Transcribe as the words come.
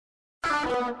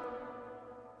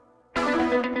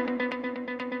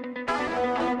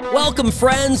Welcome,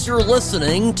 friends. You're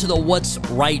listening to the What's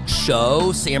Right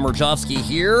show. Sam Rajovsky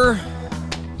here,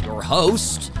 your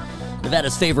host,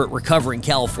 Nevada's favorite recovering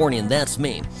Californian. That's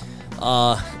me.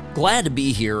 Glad to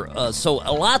be here. So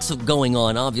lots of going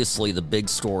on. Obviously, the big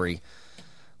story.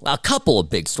 Well, a couple of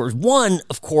big stories. One,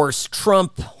 of course,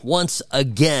 Trump once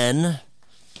again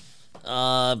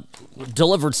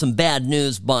delivered some bad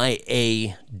news by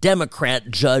a Democrat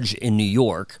judge in New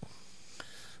York.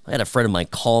 I had a friend of mine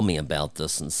call me about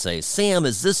this and say, Sam,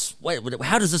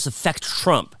 how does this affect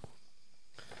Trump?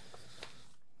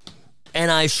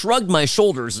 And I shrugged my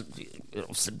shoulders.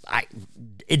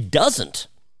 It doesn't.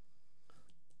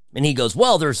 And he goes,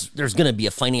 well, there's going to be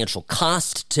a financial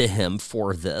cost to him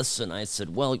for this. And I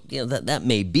said, well, yeah, that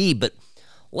may be, but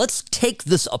let's take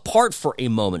this apart for a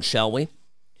moment, shall we?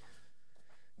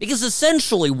 Because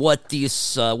essentially what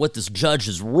this judge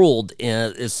has ruled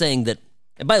is saying that,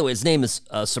 and by the way, his name is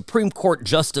Supreme Court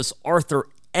Justice Arthur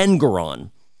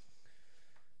Engoron.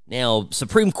 Now,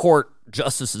 Supreme Court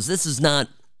justices, this is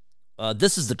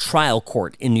the trial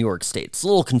court in New York State. It's a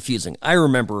little confusing. I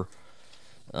remember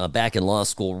back in law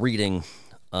school reading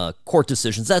court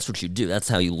decisions. That's what you do. That's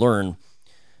how you learn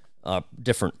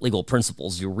different legal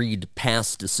principles. You read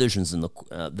past decisions that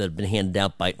have been handed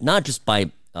out by not just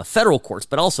by federal courts,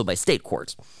 but also by state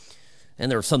courts.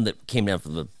 And there were some that came down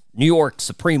from the New York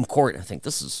Supreme Court. I think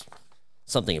this is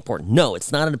something important. No,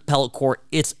 it's not an appellate court.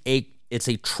 It's a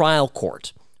trial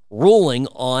court ruling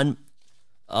on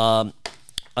a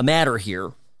matter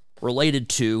here related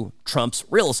to Trump's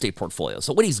real estate portfolio.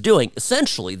 So what he's doing,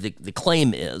 essentially, the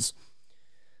claim is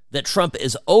that Trump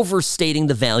is overstating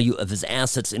the value of his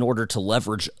assets in order to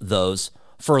leverage those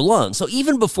for loans. So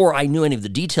even before I knew any of the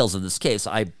details of this case,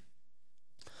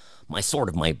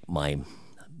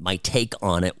 my take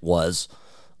on it was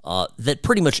that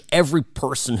pretty much every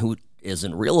person who is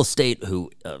in real estate, who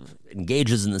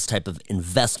engages in this type of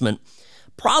investment,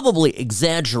 probably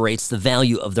exaggerates the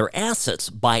value of their assets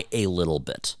by a little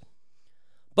bit.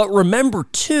 But remember,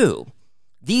 too,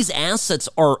 these assets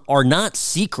are not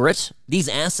secret. These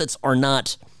assets are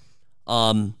not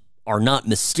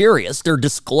mysterious. They're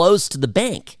disclosed to the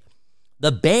bank.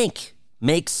 The bank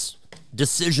makes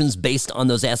decisions based on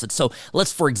those assets. So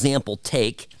let's, for example,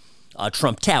 take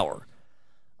Trump Tower.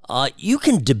 You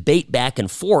can debate back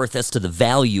and forth as to the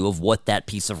value of what that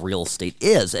piece of real estate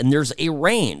is. And there's a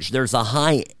range. There's a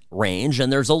high range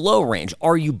and there's a low range.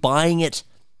 Are you buying it?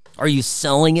 Are you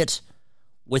selling it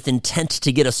with intent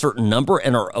to get a certain number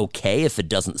and are okay if it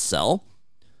doesn't sell?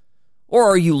 Or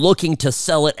are you looking to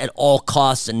sell it at all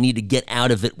costs and need to get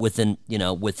out of it within,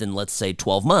 let's say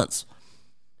 12 months?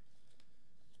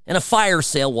 And a fire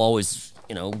sale will always,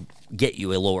 get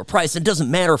you a lower price. It doesn't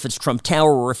matter if it's Trump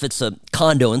Tower or if it's a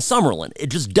condo in Summerlin. It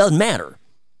just doesn't matter.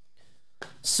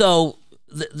 So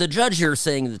the judge here is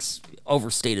saying it's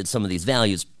overstated some of these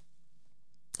values.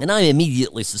 And I'm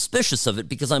immediately suspicious of it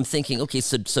because I'm thinking, okay,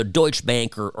 so Deutsche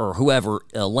Bank or whoever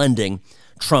lending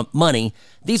Trump money,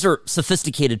 these are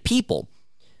sophisticated people.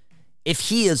 If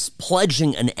he is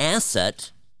pledging an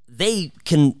asset, they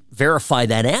can verify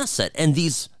that asset. And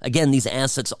these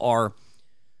assets are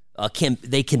can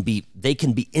be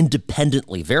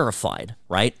independently verified,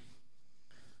 right?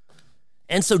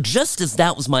 And so just as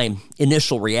that was my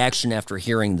initial reaction after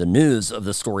hearing the news of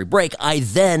the story break, I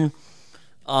then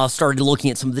started looking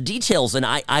at some of the details, and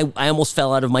I almost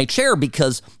fell out of my chair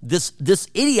because this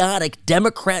idiotic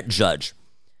Democrat judge,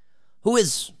 who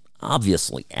is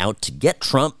obviously out to get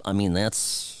Trump, I mean,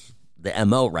 that's the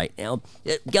MO right now.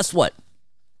 Guess what?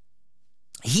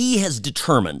 He has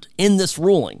determined in this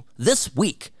ruling this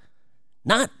week,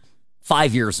 not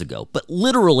 5 years ago, but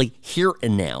literally here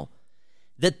and now,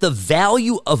 that the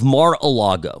value of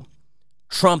Mar-a-Lago,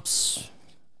 Trump's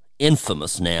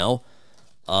infamous now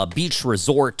beach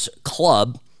resort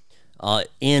club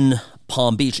in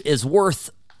Palm Beach, is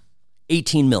worth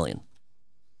 $18 million.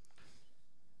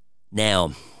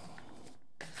 Now,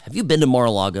 have you been to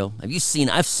Mar-a-Lago? Have you seen?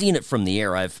 I've seen it from the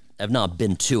air. I've not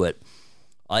been to it.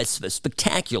 It's a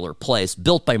spectacular place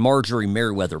built by Marjorie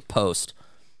Merriweather Post.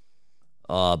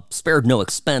 Spared no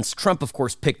expense. Trump, of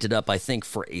course, picked it up, I think,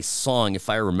 for a song, if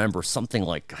I remember, something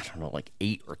like,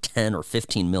 8 or 10 or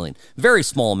 15 million. Very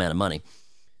small amount of money.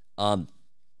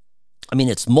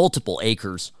 It's multiple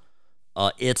acres.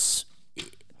 But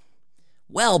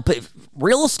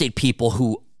real estate people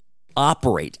who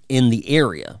operate in the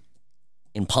area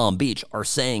in Palm Beach are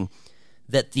saying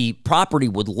that the property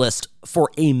would list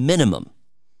for a minimum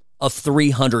of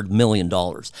 $300 million.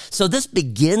 So this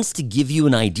begins to give you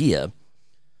an idea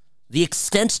the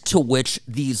extent to which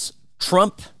these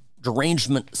Trump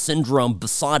derangement syndrome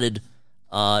besotted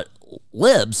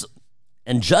libs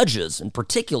and judges in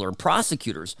particular, and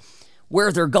prosecutors,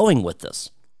 where they're going with this.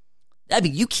 I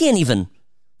mean, you can't even.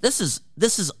 This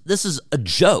is a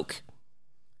joke.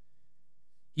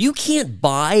 You can't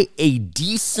buy a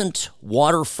decent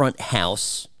waterfront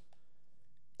house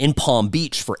in Palm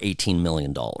Beach for $18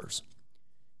 million.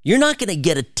 You're not going to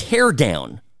get a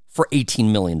teardown for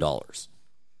 $18 million.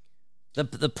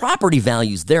 The property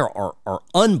values there are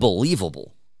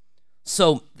unbelievable.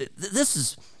 So this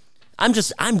is, I'm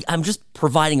just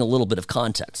providing a little bit of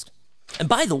context. And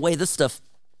by the way, this stuff,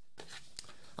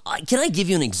 can I give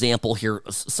you an example here?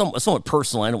 Somewhat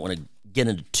personal. I don't want to get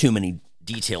into too many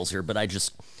details here, but I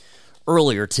just,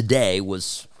 earlier today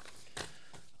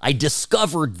I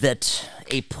discovered that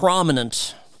a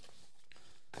prominent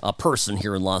person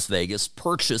here in Las Vegas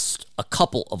purchased a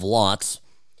couple of lots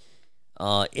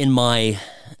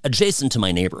adjacent to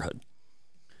my neighborhood.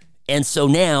 And so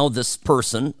now this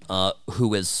person,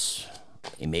 who is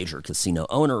a major casino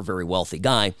owner, a very wealthy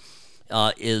guy,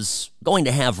 is going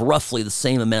to have roughly the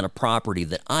same amount of property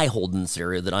that I hold in this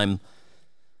area that I'm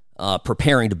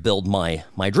preparing to build my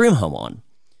dream home on.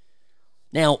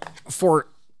 Now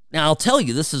I'll tell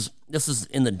you, this is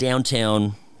in the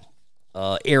downtown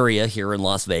area here in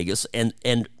Las Vegas, and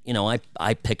you know,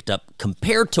 I picked up,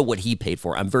 compared to what he paid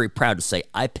for, I'm very proud to say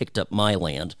I picked up my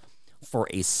land for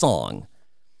a song.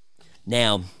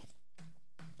 Now,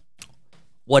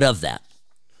 what of that?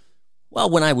 Well,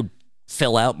 when I would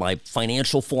fill out my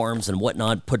financial forms and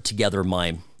whatnot, put together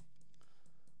my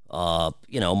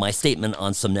my statement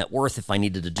on some net worth, if I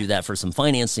needed to do that for some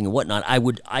financing and whatnot,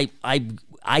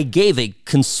 I gave a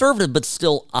conservative but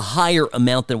still a higher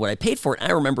amount than what I paid for it.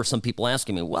 I remember some people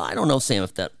asking me, well, I don't know, Sam,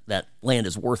 if that land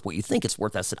is worth what you think it's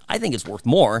worth. I said, I think it's worth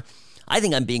more. I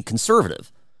think I'm being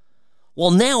conservative.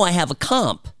 Well, now I have a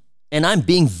comp, and I'm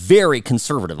being very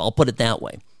conservative. I'll put it that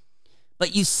way.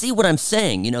 But you see what I'm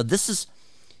saying? You know, this is,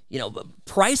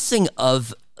 pricing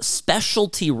of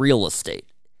specialty real estate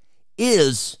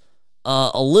is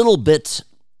a little bit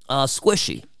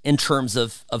squishy in terms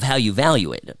of how you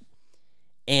evaluate it.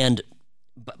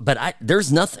 But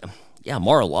there's nothing. Yeah,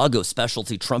 Mar-a-Lago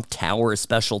specialty, Trump Tower is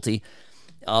specialty,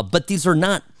 but these are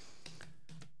not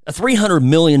a $300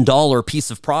 million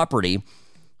piece of property.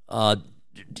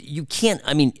 You can't.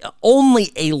 I mean,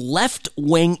 only a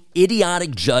left-wing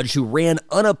idiotic judge who ran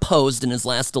unopposed in his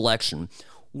last election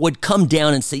would come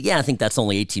down and say, "Yeah, I think that's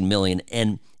only $18 million,"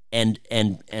 and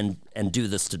do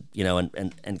this to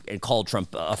and call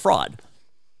Trump a fraud.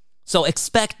 So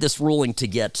expect this ruling to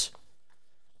get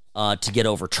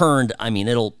overturned. I mean,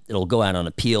 it'll go out on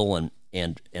appeal, and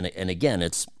again,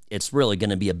 it's really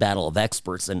going to be a battle of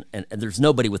experts, and there's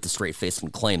nobody with a straight face can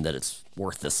claim that it's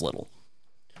worth this little.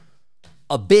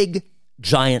 A big,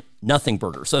 giant nothing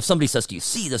burger. So if somebody says to you,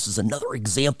 "See, this is another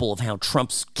example of how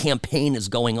Trump's campaign is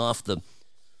going off the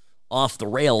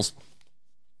rails,"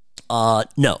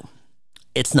 no,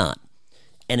 it's not.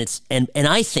 And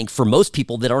I think for most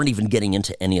people that aren't even getting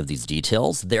into any of these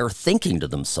details, they're thinking to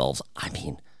themselves, I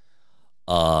mean,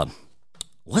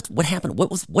 what happened? What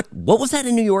was that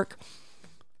in New York?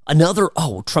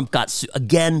 Trump got sued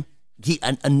again.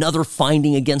 Another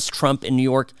finding against Trump in New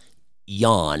York.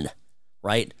 Yawn,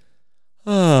 right?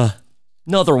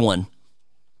 Another one.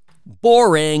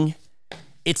 Boring.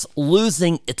 It's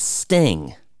losing its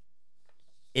sting.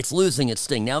 It's losing its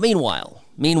sting. Now,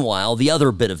 meanwhile, the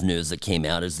other bit of news that came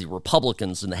out is the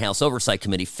Republicans in the House Oversight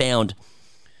Committee found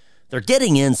they're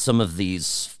getting in some of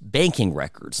these banking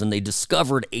records, and they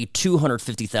discovered a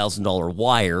 $250,000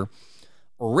 wire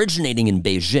originating in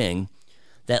Beijing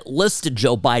that listed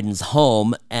Joe Biden's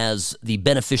home as the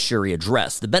beneficiary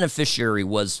address. The beneficiary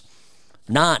was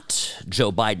not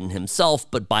Joe Biden himself,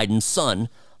 but Biden's son,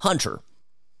 Hunter.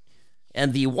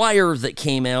 And the wire that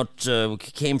came out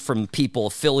came from people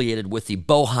affiliated with the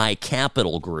Bohai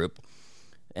Capital Group.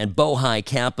 And Bohai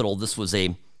Capital, this was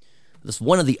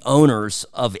one of the owners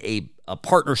of a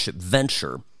partnership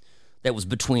venture that was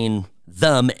between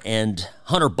them and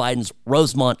Hunter Biden's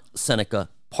Rosemont Seneca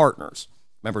Partners.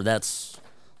 Remember, that's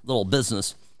a little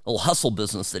hustle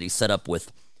business that he set up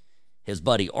with his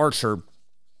buddy Archer,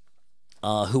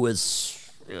 who is,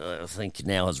 I think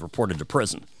now has reported to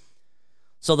prison.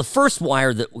 So the first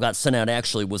wire that got sent out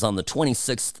actually was on the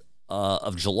 26th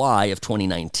of July of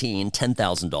 2019,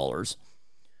 $10,000.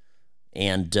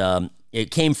 And it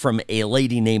came from a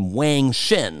lady named Wang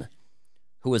Shin,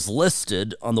 who is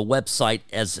listed on the website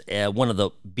as one of the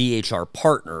BHR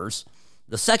partners.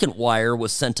 The second wire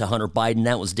was sent to Hunter Biden.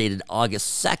 That was dated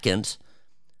August 2nd,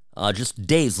 just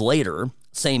days later,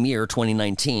 same year,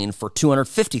 2019, for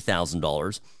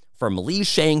 $250,000 from Li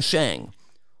Shang,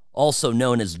 also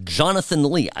known as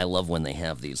Jonathan Lee. I love when they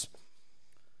have these.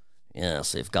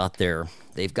 Yes, they've got their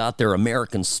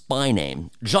American spy name.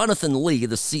 Jonathan Lee,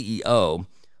 the CEO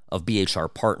of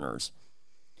BHR Partners.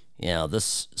 Yeah,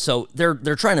 so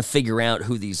they're trying to figure out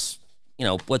who these,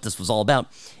 what this was all about.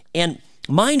 And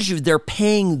mind you, they're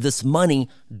paying this money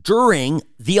during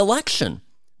the election.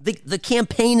 The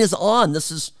campaign is on.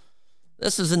 This is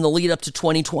in the lead up to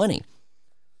 2020.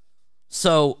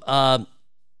 So,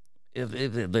 if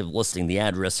listing the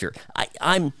address here,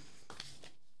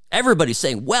 everybody's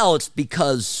saying, well, it's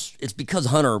because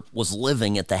Hunter was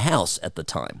living at the house at the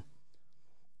time.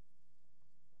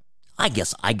 I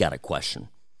guess I got a question.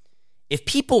 If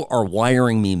people are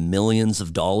wiring me millions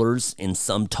of dollars in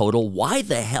sum total, why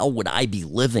the hell would I be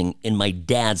living in my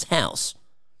dad's house?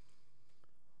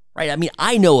 Right? I mean,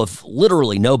 I know of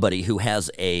literally nobody who has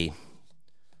an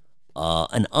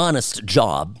honest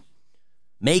job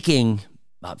making,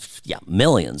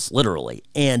 millions, literally,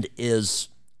 and is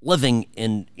living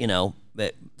in,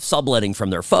 subletting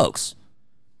from their folks.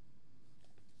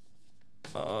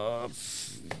 I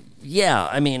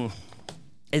mean,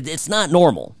 it's not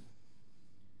normal.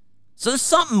 So there's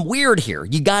something weird here.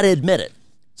 You got to admit it.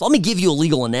 So let me give you a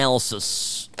legal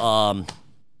analysis. As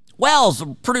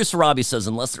producer Robbie says,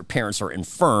 unless their parents are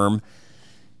infirm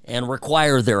and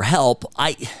require their help,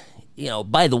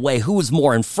 by the way, who was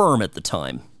more infirm at the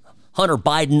time? Hunter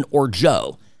Biden or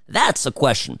Joe? That's a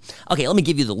question. Okay, let me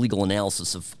give you the legal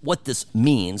analysis of what this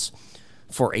means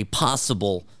for a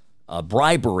possible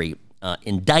bribery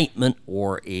indictment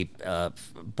or a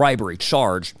bribery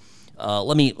charge.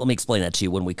 Let me explain that to you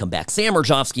when we come back. Sam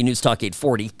Rajovsky, News Talk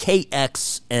 840,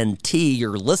 KXNT.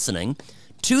 You're listening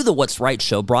to the What's Right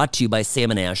Show, brought to you by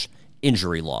Sam & Ash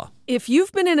Injury Law. If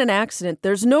you've been in an accident,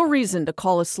 there's no reason to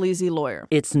call a sleazy lawyer.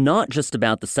 It's not just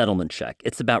about the settlement check.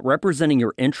 It's about representing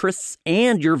your interests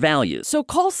and your values. So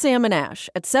call Sam & Ash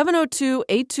at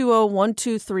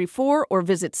 702-820-1234 or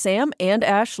visit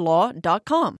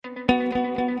samandashlaw.com.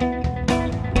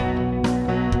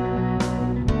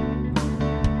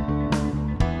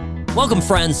 Welcome,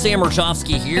 friends. Sam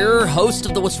Rajovsky here, host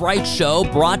of the What's Right Show,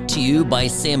 brought to you by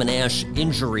Sam & Ash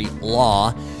Injury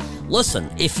Law. Listen,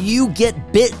 if you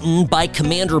get bitten by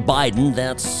Commander Biden,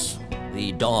 that's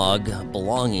the dog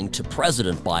belonging to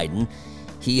President Biden,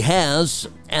 he has,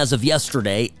 as of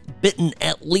yesterday, bitten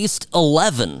at least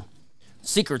 11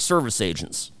 Secret Service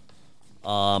agents.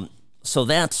 So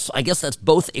I guess that's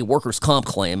both a workers' comp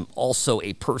claim, also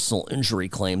a personal injury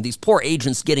claim. These poor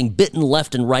agents getting bitten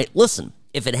left and right. Listen,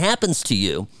 if it happens to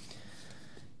you,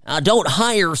 don't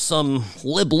hire some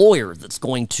lib lawyer that's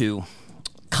going to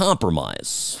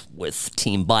compromise with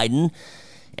Team Biden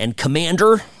and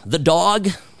Commander, the dog.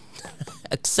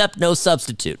 Accept no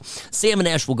substitute. Sam &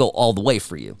 Ash will go all the way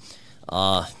for you.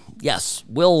 Yes,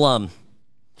 we'll,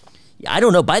 I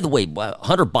don't know. By the way,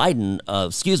 Hunter Biden,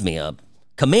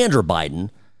 Commander Biden,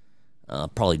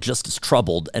 probably just as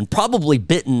troubled and probably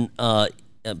bitten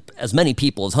as many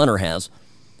people as Hunter has.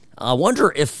 I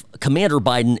wonder if Commander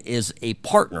Biden is a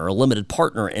partner, a limited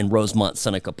partner in Rosemont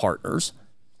Seneca Partners.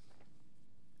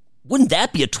 Wouldn't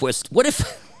that be a twist? What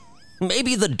if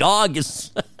maybe the dog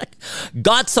is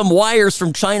got some wires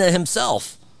from China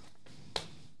himself?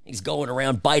 He's going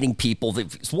around biting people.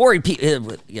 He's worried.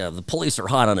 The police are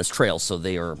hot on his trail, so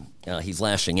they are. He's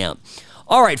lashing out.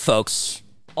 All right, folks.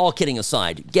 All kidding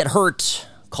aside, get hurt.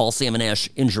 Call Sam & Ash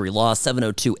Injury Law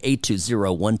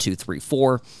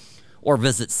 702-820-1234. Or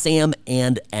visit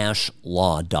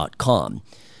samandashlaw.com.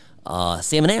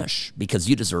 Sam & Ash, because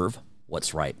you deserve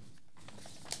what's right.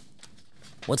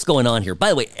 What's going on here? By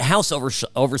the way, House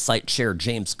Oversight Chair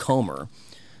James Comer,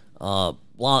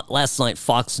 last night,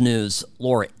 Fox News'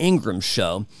 Laura Ingraham's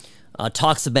show,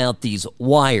 talks about these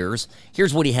wires.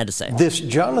 Here's what he had to say. This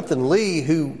Jonathan Lee,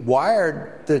 who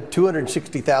wired the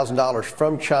 $260,000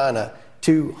 from China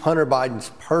to Hunter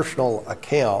Biden's personal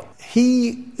account,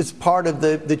 he is part of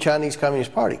the Chinese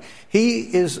Communist Party.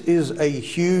 He is a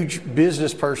huge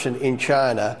business person in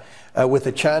China with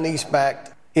a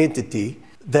Chinese-backed entity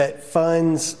that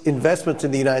funds investments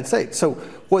in the United States. So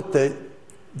what the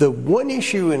one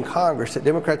issue in Congress that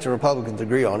Democrats and Republicans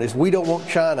agree on is we don't want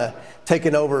China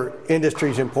taking over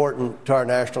industries important to our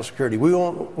national security. We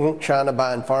don't want China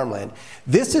buying farmland.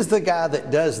 This is the guy that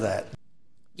does that.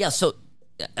 Yeah, so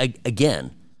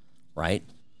again, right?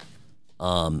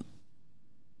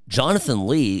 Jonathan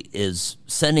Lee is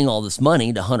sending all this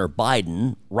money to Hunter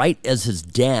Biden right as his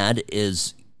dad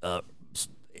is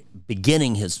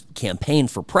beginning his campaign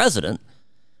for president.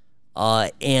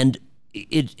 And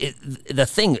the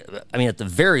thing, I mean, at the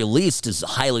very least, is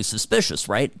highly suspicious,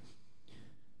 right?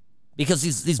 because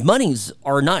these monies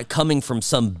are not coming from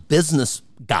some business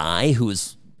guy who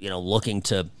is, looking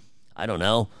to, I don't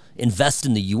know, invest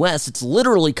in the U.S. It's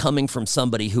literally coming from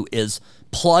somebody who is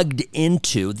plugged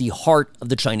into the heart of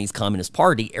the Chinese Communist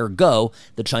Party, ergo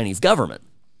the Chinese government.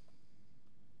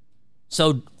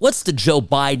 So what's the Joe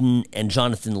Biden and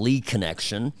Jonathan Lee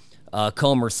connection?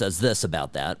 Comer says this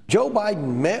about that. Joe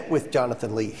Biden met with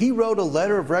Jonathan Lee. He wrote a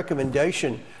letter of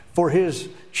recommendation for his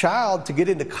child to get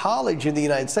into college in the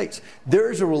United States.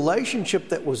 There is a relationship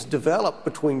that was developed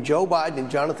between Joe Biden and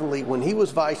Jonathan Lee when he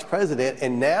was vice president,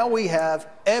 and now we have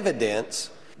evidence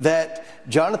that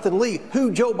Jonathan Lee,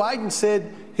 who Joe Biden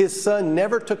said his son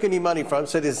never took any money from,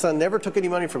 China.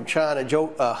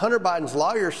 Hunter Biden's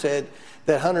lawyer said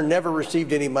that Hunter never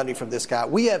received any money from this guy.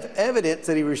 We have evidence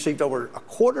that he received over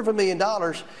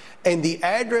 $250,000, and the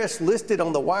address listed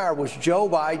on the wire was Joe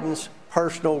Biden's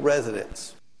personal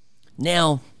residence.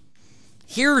 Now,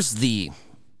 here's the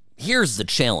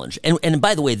challenge. And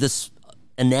by the way, this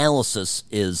analysis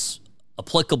is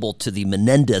applicable to the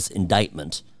Menendez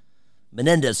indictment.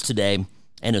 Menendez today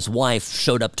and his wife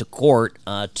showed up to court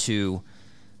to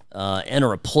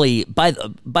enter a plea. By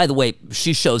the way,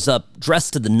 she shows up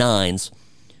dressed to the nines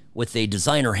with a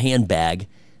designer handbag,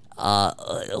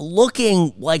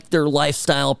 looking like their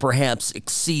lifestyle perhaps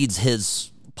exceeds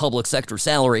his public sector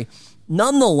salary.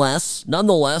 Nonetheless,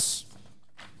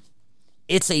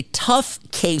 it's a tough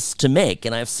case to make,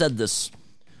 and I've said this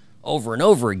over and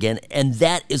over again, and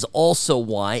that is also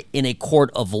why in a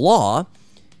court of law,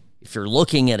 if you're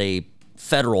looking at a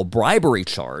federal bribery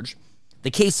charge,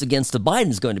 the case against the Biden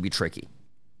is going to be tricky.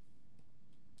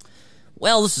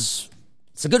 Well, it's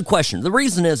a good question. The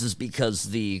reason is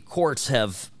because the courts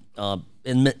have,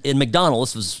 in McDonnell,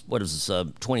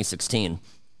 2016,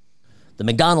 the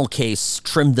McDonnell case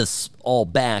trimmed this all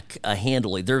back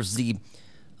handily. There was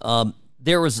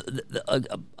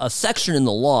a section in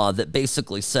the law that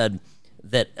basically said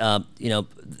that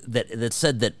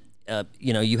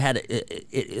you had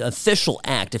an official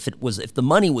act. If the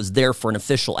money was there for an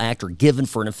official act or given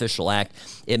for an official act,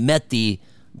 it met the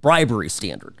bribery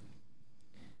standard.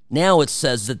 Now it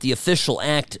says that the official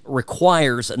act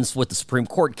requires, and this is what the Supreme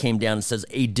Court came down and says,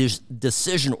 a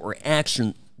decision or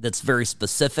action that's very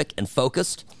specific and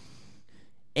focused,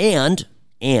 and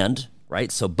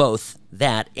right, so both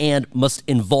that and must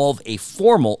involve a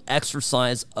formal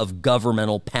exercise of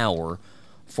governmental power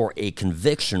for a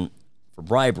conviction for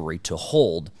bribery to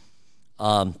hold.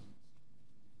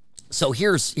 So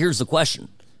here's the question.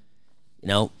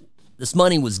 This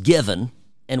money was given,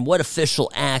 and what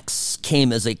official acts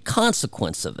came as a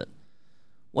consequence of it?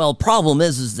 Well, the problem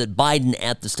is that Biden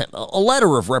at this time, a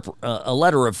letter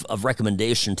of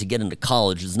recommendation to get into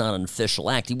college is not an official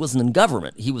act. He wasn't in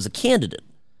government. He was a candidate.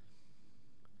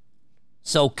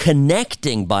 So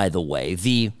connecting, by the way,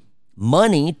 the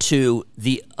money to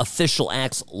the official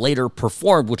acts later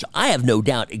performed, which I have no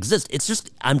doubt exist. It's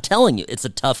just, I'm telling you, it's a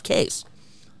tough case.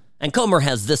 And Comer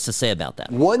has this to say about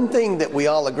that. One thing that we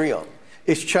all agree on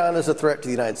is China's a threat to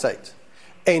the United States.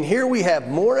 And here we have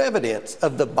more evidence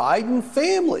of the Biden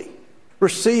family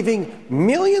receiving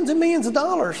millions and millions of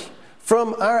dollars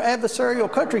from our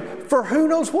adversarial country for who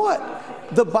knows what.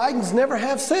 The Bidens never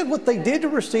have said what they did to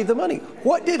receive the money.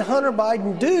 What did Hunter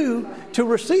Biden do to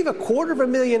receive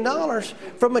 $250,000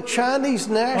 from a Chinese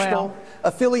national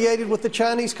affiliated with the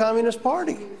Chinese Communist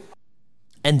Party?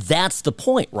 And that's the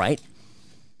point, right?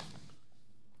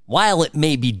 While it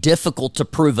may be difficult to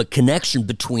prove a connection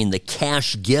between the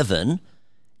cash given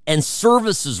and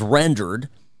services rendered,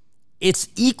 it's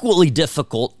equally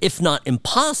difficult, if not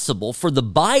impossible, for the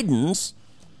Bidens,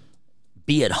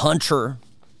 be it Hunter,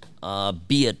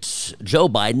 be it Joe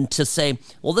Biden, to say,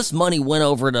 well, this money went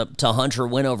over to Hunter,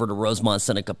 went over to Rosemont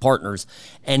Seneca Partners,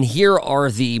 and here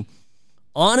are the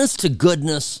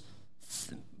honest-to-goodness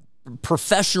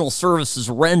professional services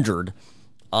rendered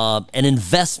and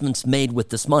investments made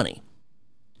with this money.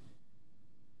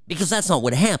 Because that's not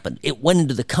what happened. It went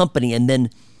into the company, and then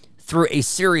through a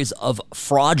series of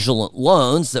fraudulent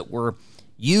loans that were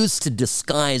used to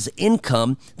disguise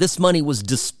income, this money was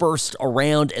dispersed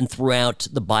around and throughout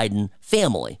the Biden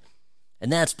family.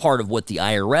 And that's part of what the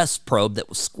IRS probe that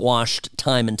was squashed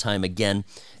time and time again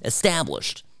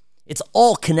established. It's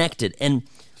all connected. And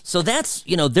so that's,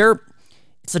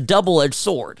 it's a double-edged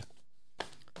sword.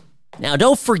 Now,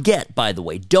 don't forget, by the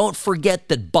way,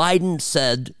 that Biden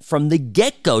said from the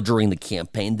get-go during the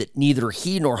campaign that neither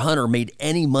he nor Hunter made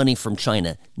any money from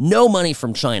China. No money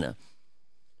from China.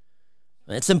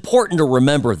 It's important to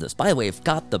remember this. By the way, I've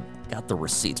got the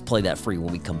receipts. Play that for you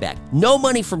when we come back. No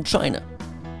money from China.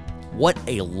 What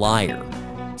a liar.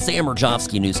 Sam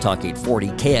Rajovsky, News Talk 840,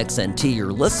 KXNT.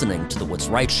 You're listening to The What's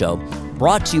Right Show,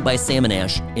 brought to you by Sam &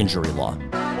 Ash Injury Law.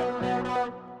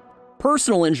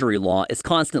 Personal injury law is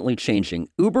constantly changing.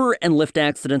 Uber and Lyft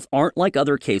accidents aren't like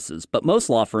other cases, but most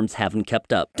law firms haven't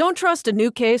kept up. Don't trust a new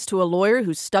case to a lawyer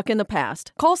who's stuck in the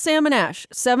past. Call Sam & Ash,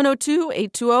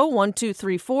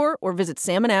 702-820-1234, or visit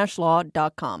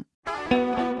samandashlaw.com.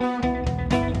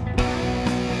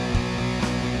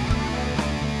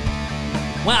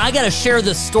 Well, I got to share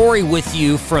this story with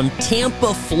you from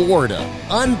Tampa, Florida.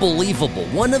 Unbelievable.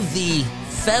 One of the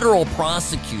federal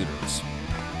prosecutors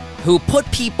who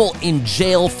put people in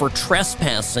jail for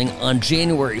trespassing on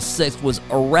January 6th was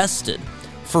arrested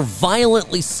for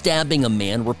violently stabbing a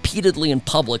man repeatedly in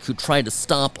public who tried to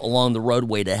stop along the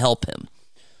roadway to help him.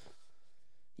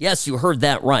 Yes, you heard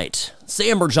that right.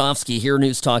 Sam Rajovsky here,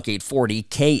 News Talk 840,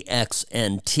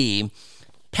 KXNT.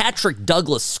 Patrick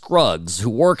Douglas Scruggs, who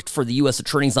worked for the U.S.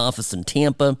 Attorney's Office in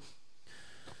Tampa,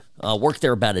 worked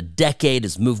there about a decade,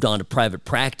 has moved on to private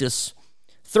practice.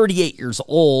 38 years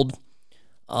old,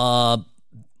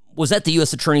 was at the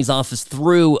U.S. Attorney's Office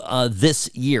through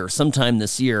sometime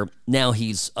this year. Now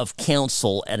he's of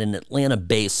counsel at an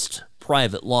Atlanta-based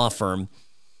private law firm.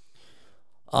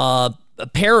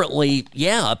 Apparently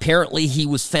he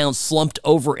was found slumped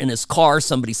over in his car.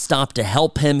 Somebody stopped to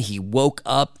help him. He woke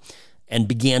up and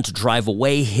began to drive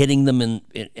away, hitting them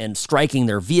and striking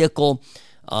their vehicle.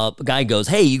 The guy goes,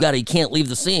 "Hey, you can't leave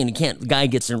the scene. The guy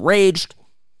gets enraged,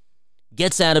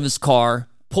 gets out of his car,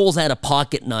 pulls out a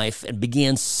pocket knife, and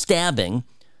begins stabbing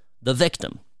the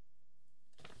victim."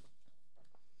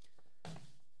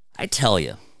 I tell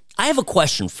you, I have a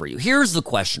question for you. Here's the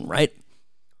question, right?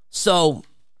 So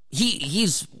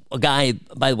he's a guy,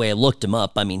 by the way, I looked him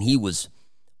up. I mean, he was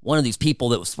one of these people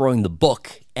that was throwing the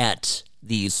book at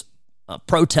these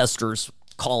protesters,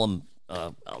 call them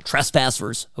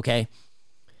trespassers, okay?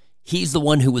 He's the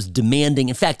one who was demanding.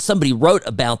 In fact, somebody wrote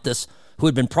about this who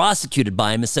had been prosecuted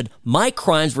by him and said, "My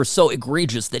crimes were so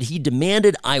egregious that he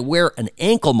demanded I wear an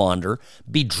ankle monitor,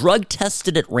 be drug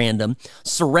tested at random,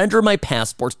 surrender my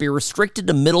passports, be restricted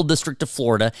to Middle District of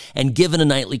Florida, and given a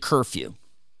nightly curfew."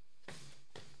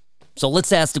 So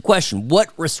let's ask the question,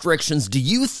 what restrictions do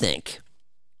you think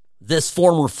this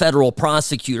former federal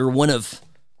prosecutor, one of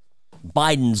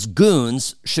Biden's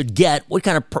goons, should get? What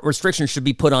kind of restrictions should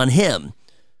be put on him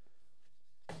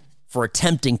for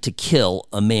attempting to kill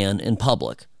a man in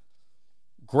public?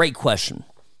 Great question.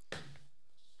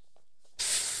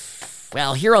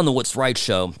 Well, here on the What's Right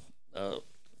show,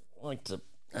 it's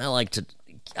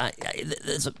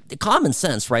common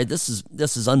sense, right? This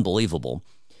is unbelievable,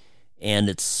 and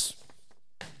it's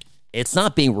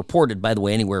not being reported, by the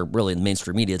way, anywhere really in the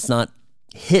mainstream media. It's not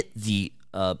hit the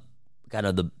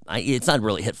it's not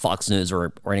really hit Fox News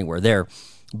or anywhere there,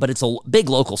 but it's a big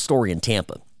local story in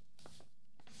Tampa.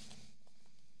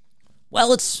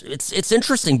 Well, it's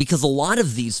interesting because a lot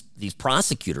of these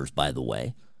prosecutors, by the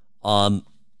way,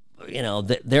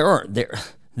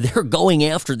 they're going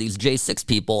after these J6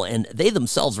 people, and they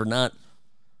themselves are not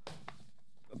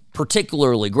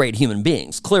particularly great human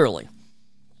beings, clearly.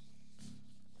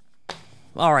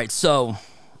 All right, so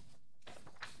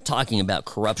talking about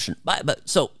corruption,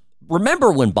 so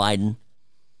remember when Biden,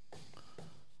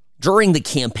 during the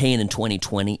campaign in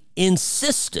 2020,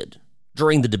 insisted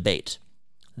during the debate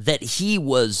that he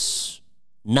was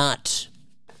not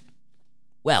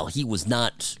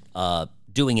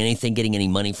doing anything, getting any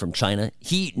money from China,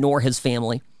 he nor his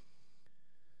family.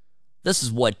 This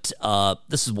is what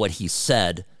he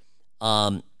said,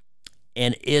 and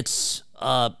it's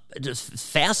just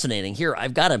fascinating. Here,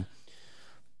 I've got to,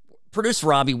 producer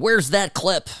Robbie, where's that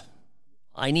clip?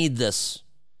 I need this.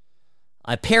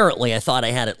 Apparently, I thought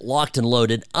I had it locked and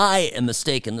loaded. I am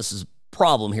mistaken. This is a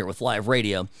problem here with live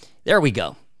radio. There we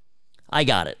go. I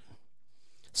got it.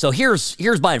 So here's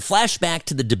Biden. Flashback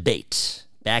to the debate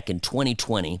back in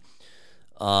 2020.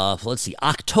 Let's see,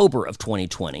 October of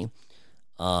 2020.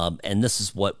 And this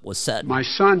is what was said. My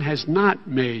son has not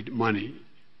made money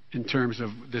in terms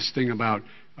of this thing about,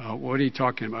 what are you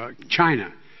talking about,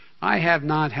 China. I have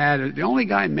not had it. The only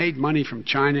guy made money from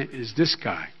China is this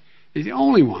guy. He's the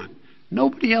only one.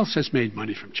 Nobody else has made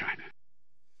money from China.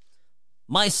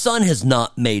 My son has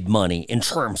not made money in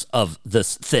terms of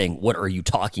this thing. What are you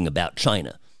talking about,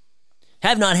 China?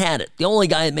 Have not had it. The only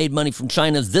guy that made money from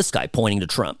China is this guy, pointing to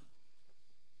Trump.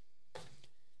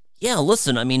 Yeah,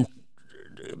 listen, I mean,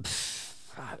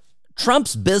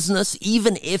 Trump's business,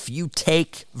 even if you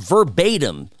take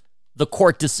verbatim the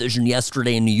court decision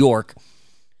yesterday in New York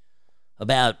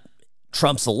about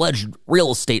Trump's alleged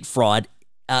real estate fraud,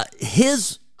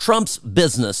 Trump's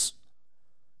business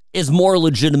is more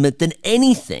legitimate than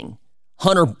anything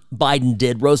Hunter Biden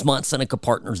did, Rosemont Seneca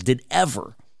Partners did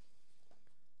ever.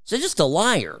 So just a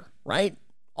liar, right?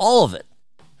 All of it.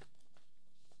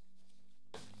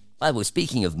 By the way,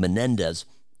 speaking of Menendez,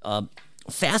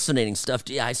 fascinating stuff.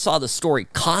 I saw the story.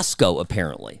 Costco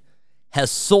apparently has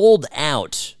sold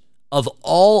out of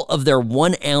all of their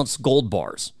 1-ounce gold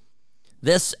bars.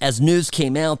 This, as news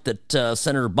came out that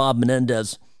Senator Bob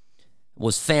Menendez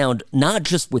was found not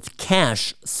just with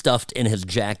cash stuffed in his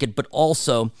jacket, but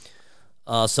also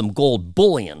some gold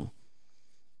bullion.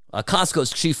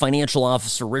 Costco's chief financial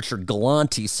officer, Richard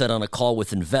Galanti, said on a call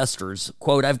with investors,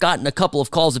 quote, "I've gotten a couple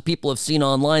of calls that people have seen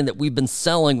online that we've been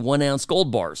selling 1-ounce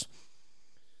gold bars.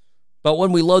 But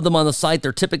when we load them on the site,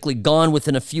 they're typically gone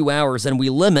within a few hours, and we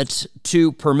limit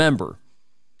 2 per member."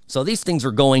 So these things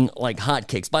are going like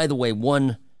hotcakes. By the way,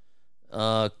 one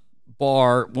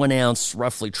bar, 1 ounce,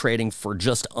 roughly trading for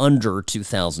just under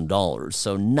 $2,000.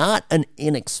 So not an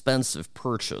inexpensive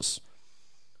purchase.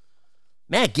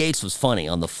 Matt Gaetz was funny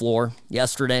on the floor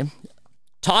yesterday,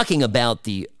 talking about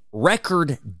the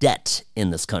record debt in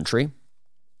this country.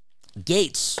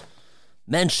 Gaetz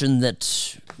mentioned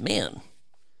that, man,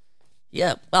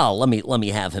 yeah, well, let me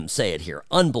have him say it here.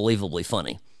 Unbelievably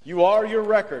funny. You are your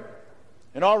record.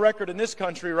 And our record in this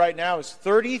country right now is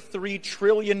 $33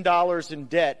 trillion in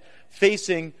debt,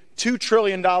 facing $2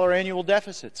 trillion annual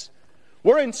deficits.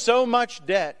 We're in so much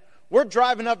debt. We're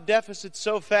driving up deficits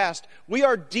so fast. We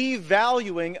are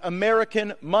devaluing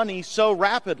American money so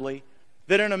rapidly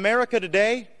that in America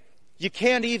today, you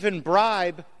can't even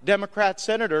bribe Democrat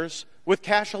senators with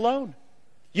cash alone.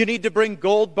 You need to bring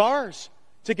gold bars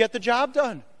to get the job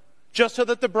done, just so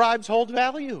that the bribes hold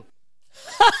value.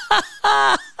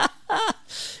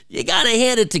 You got to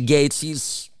hand it to Gaetz.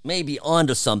 He's maybe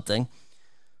onto something,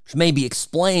 which maybe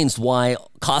explains why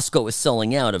Costco is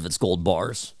selling out of its gold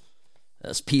bars,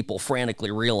 as people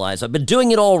frantically realize, I've been doing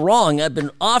it all wrong. I've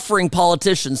been offering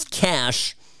politicians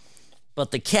cash, but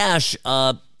the cash,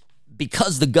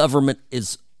 because the government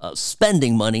is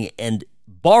spending money and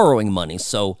borrowing money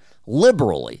so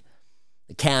liberally,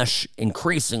 the cash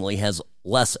increasingly has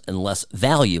less and less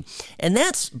value. And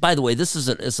that's, by the way, this is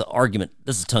an argument,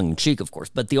 this is tongue-in-cheek, of course,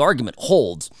 but the argument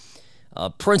holds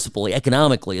principally,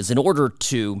 economically, is in order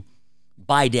to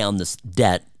buy down this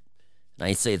debt, and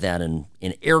I say that in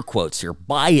air quotes here,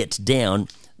 buy it down,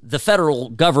 the federal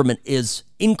government is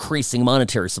increasing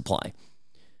monetary supply.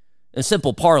 In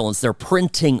simple parlance, they're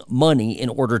printing money in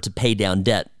order to pay down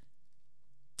debt.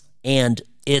 And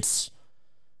it's,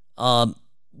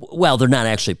 well, they're not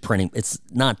actually printing, it's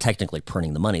not technically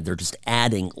printing the money, they're just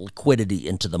adding liquidity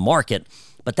into the market,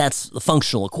 but that's the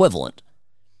functional equivalent.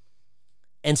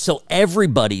 And so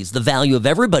the value of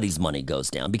everybody's money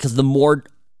goes down, because the more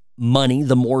money,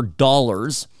 the more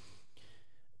dollars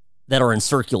that are in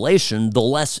circulation, the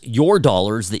less your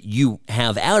dollars that you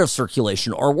have out of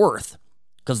circulation are worth.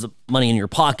 Because the money in your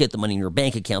pocket, the money in your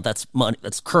bank account, that's money,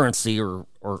 that's currency or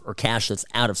cash that's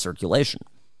out of circulation.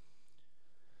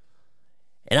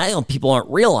 And I know people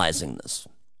aren't realizing this,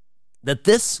 that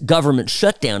this government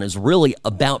shutdown is really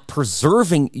about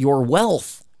preserving your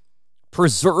wealth,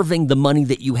 preserving the money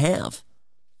that you have.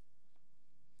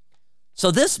 So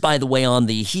this, by the way, on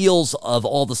the heels of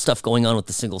all the stuff going on with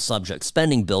the single subject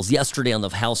spending bills, yesterday on the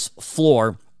House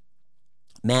floor,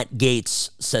 Matt Gaetz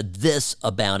said this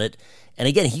about it. And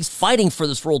again, he's fighting for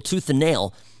this rule tooth and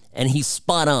nail, and he's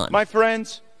spot on. My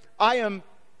friends, I am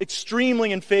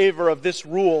extremely in favor of this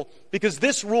rule, because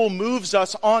this rule moves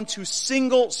us onto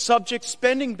single subject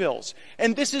spending bills.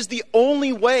 And this is the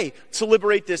only way to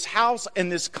liberate this House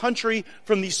and this country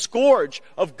from the scourge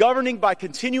of governing by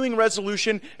continuing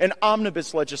resolution and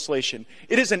omnibus legislation.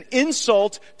 It is an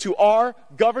insult to our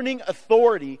governing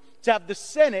authority to have the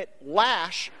Senate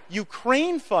lash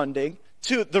Ukraine funding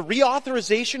to the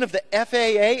reauthorization of the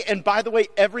FAA and, by the way,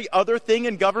 every other thing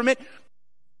in government.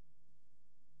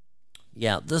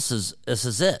 Yeah, this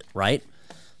is it, right?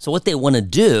 So what they want to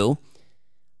do,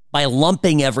 by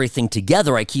lumping everything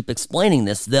together, I keep explaining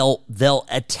this, they'll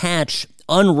attach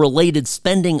unrelated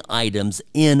spending items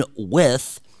in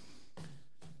with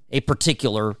a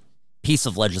particular piece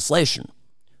of legislation.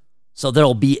 So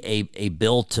there'll be a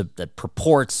bill that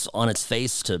purports on its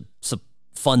face to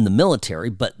fund the military,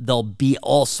 but there'll be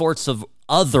all sorts of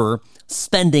other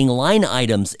spending line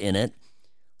items in it,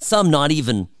 some not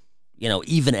even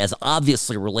as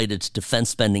obviously related to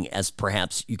defense spending as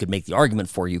perhaps you could make the argument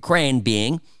for Ukraine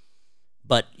being,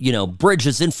 but,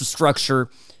 bridges, infrastructure,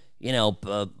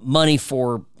 money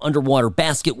for underwater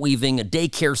basket weaving, a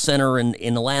daycare center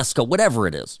in Alaska, whatever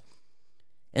it is.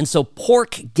 And so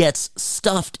pork gets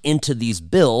stuffed into these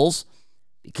bills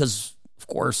because, of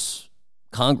course,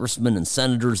 congressmen and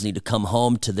senators need to come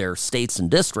home to their states and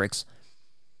districts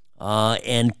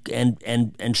and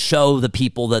show the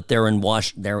people that they're in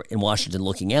Washington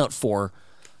looking out for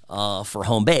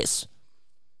home base.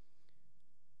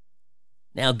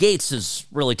 Now, Gaetz is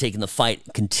really taking the fight,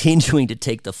 continuing to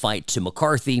take the fight to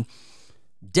McCarthy.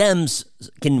 Dems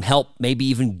can help maybe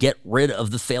even get rid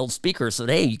of the failed speaker so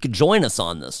that, hey, you could join us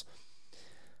on this.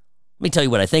 Let me tell you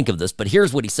what I think of this, but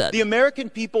here's what he said. The American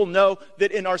people know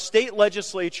that in our state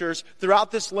legislatures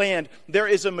throughout this land, there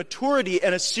is a maturity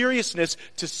and a seriousness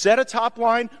to set a top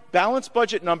line, balanced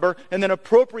budget number, and then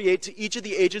appropriate to each of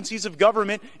the agencies of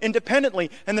government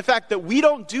independently. And the fact that we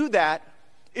don't do that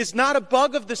is not a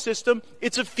bug of the system,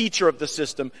 it's a feature of the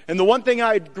system. And the one thing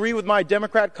I agree with my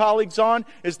Democrat colleagues on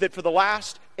is that for the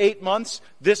last 8 months,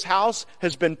 this House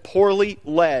has been poorly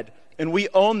led. And we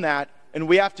own that, and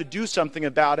we have to do something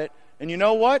about it. And you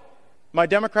know what? My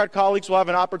Democrat colleagues will have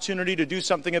an opportunity to do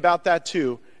something about that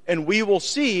too. And we will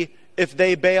see if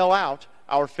they bail out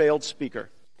our failed speaker.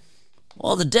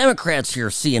 Well, the Democrats here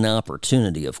see an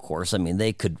opportunity, of course. I mean,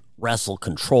 they could wrestle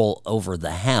control over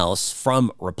the House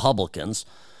from Republicans.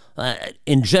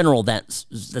 In general, that's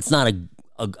not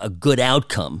a good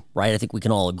outcome, right? I think we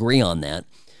can all agree on that.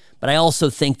 But I also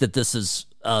think that this is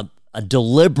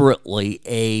deliberately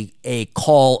a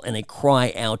call and a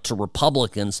cry out to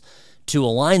Republicans to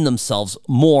align themselves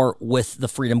more with the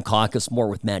Freedom Caucus, more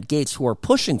with Matt Gaetz, who are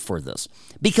pushing for this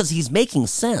because he's making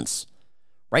sense,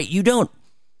 right? You can't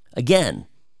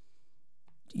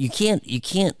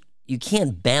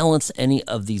balance any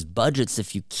of these budgets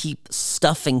if you keep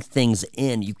stuffing things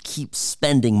in, you keep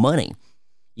spending money.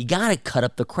 You got to cut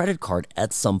up the credit card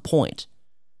at some point.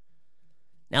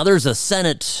 Now, there's a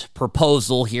Senate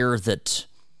proposal here that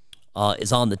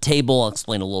is on the table. I'll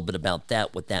explain a little bit about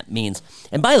that, what that means.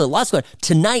 And by the way,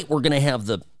 tonight we're going to have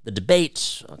the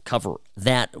debate, cover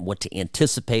that, what to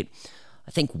anticipate.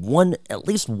 I think at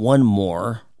least one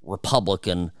more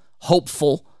Republican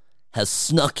hopeful has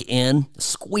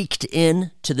squeaked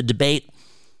in to the debate.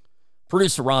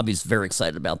 Producer Robbie's very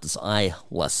excited about this. I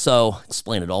less so.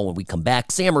 Explain it all when we come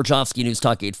back. Sam Rajovsky, News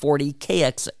Talk 840,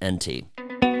 KXNT.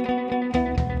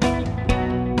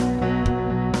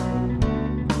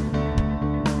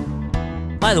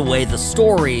 By the way, the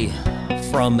story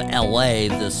from L.A.,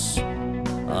 this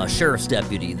sheriff's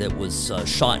deputy that was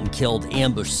shot and killed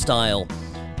ambush style,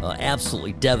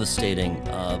 absolutely devastating,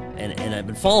 and I've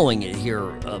been following it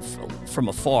here from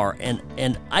afar,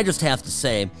 and I just have to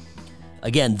say,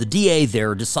 again, the DA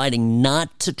there deciding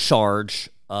not to charge,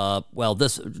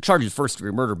 charges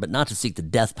first-degree murder, but not to seek the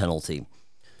death penalty.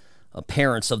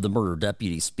 Parents of the murder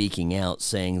deputy speaking out,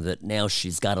 saying that now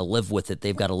she's got to live with it.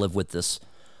 They've got to live with this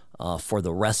for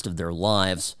the rest of their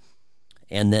lives,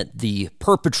 and that the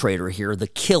perpetrator here, the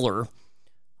killer,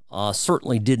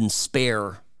 certainly didn't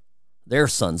spare their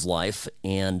son's life,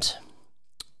 and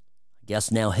I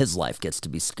guess now his life gets to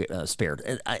be spared.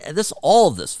 And all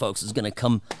of this, folks, is going to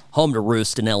come home to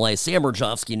roost in L.A. Sam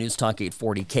Rajovsky, News Talk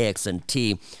 840,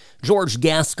 KXNT. George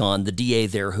Gascon, the DA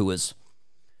there, who has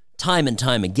time and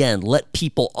time again let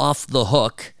people off the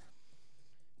hook,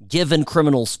 given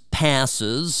criminals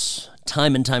passes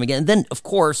time and time again. And then, of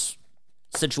course,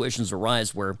 situations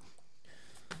arise where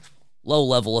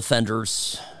low-level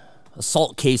offenders,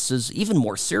 assault cases, even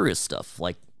more serious stuff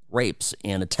like rapes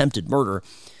and attempted murder,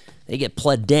 they get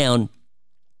pled down.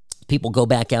 People go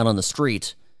back out on the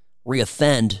street,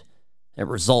 reoffend. It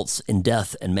results in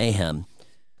death and mayhem.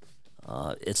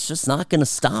 It's just not going to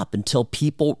stop until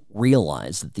people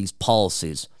realize that these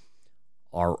policies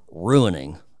are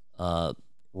ruining our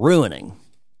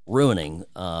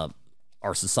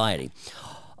society.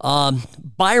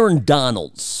 Byron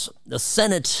Donalds, the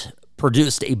Senate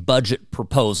produced a budget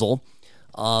proposal,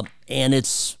 and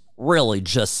it's really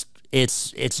just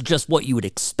what you would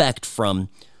expect from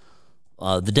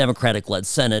the Democratic-led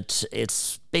Senate.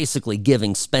 It's basically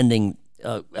giving spending,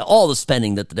 all the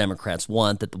spending that the Democrats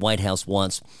want, that the White House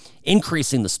wants,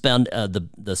 increasing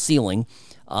the ceiling.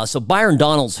 So Byron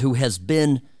Donalds, who has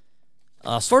been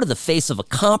sort of the face of a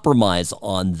compromise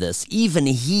on this, even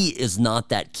he is not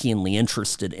that keenly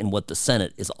interested in what the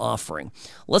Senate is offering.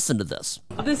 Listen to this.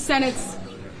 The Senate's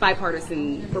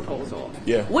bipartisan proposal.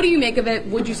 Yeah. What do you make of it?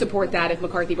 Would you support that if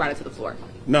McCarthy brought it to the floor?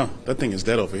 No, that thing is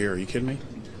dead over here. Are you kidding me?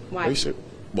 Why?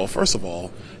 Well, first of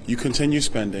all, you continue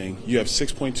spending. You have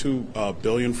 $6.2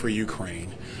 billion for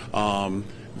Ukraine.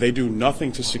 They do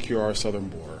nothing to secure our southern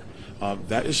border.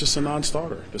 That is just a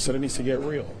non-starter. The Senate needs to get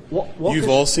real. You've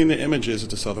all seen the images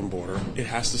at the southern border. It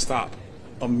has to stop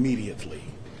immediately.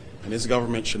 And this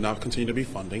government should not continue to be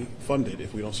funded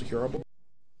if we don't secure our border.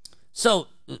 So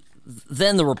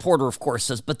then the reporter, of course,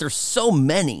 says, but there's so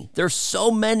many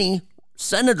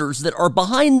senators that are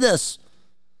behind this.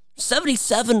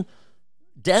 77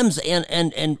 Dems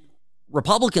and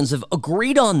Republicans have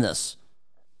agreed on this.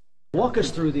 Walk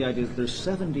us through the idea that there's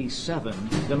 77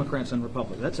 Democrats and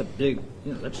Republicans. That's a big,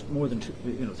 that's more than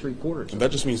 3/4.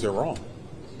 That just means they're wrong.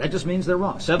 That just means they're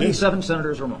wrong. 77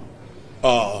 senators are wrong.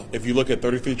 If you look at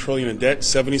 $33 trillion in debt,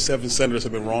 77 senators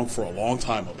have been wrong for a long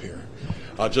time up here.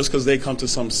 Just because they come to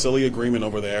some silly agreement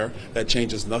over there that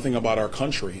changes nothing about our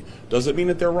country doesn't mean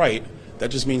that they're right.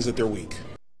 That just means that they're weak.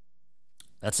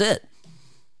 That's it,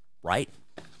 right?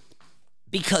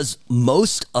 Because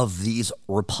most of these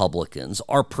Republicans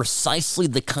are precisely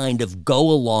the kind of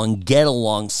go-along,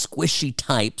 get-along, squishy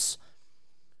types.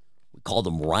 We call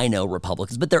them rhino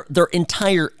Republicans, but their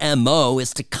entire MO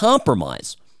is to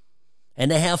compromise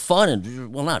and to have fun.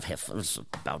 And, well, not have fun. It's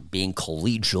about being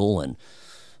collegial and,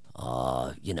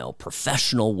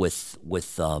 professional with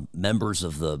members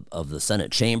of the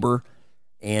Senate chamber.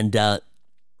 And they're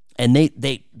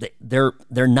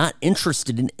not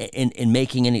interested in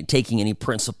taking any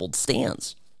principled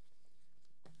stands.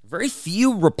 Very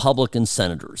few Republican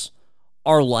senators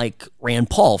are like Rand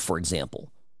Paul, for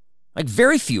example. Like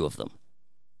very few of them.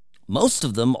 Most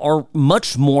of them are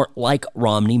much more like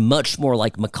Romney, much more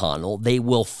like McConnell. They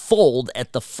will fold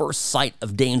at the first sight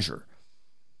of danger.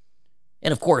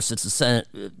 And of course, it's the Senate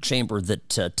chamber that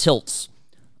tilts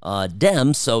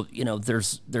Dems. So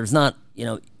there's not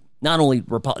not only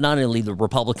the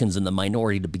Republicans in the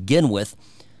minority to begin with,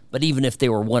 but even if they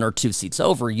were 1 or 2 seats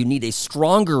over, you need a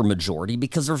stronger majority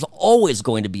because there's always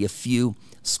going to be a few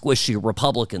squishy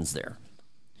Republicans there.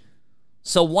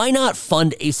 So why not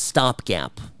fund a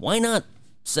stopgap? Why not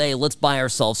say, let's buy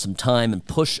ourselves some time and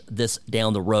push this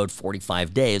down the road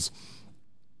 45 days?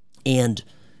 And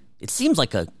it seems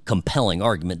like a compelling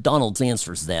argument. Donald's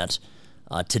answers that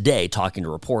today, talking to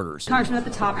reporters. Congressman, at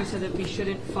the top, you said that we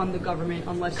shouldn't fund the government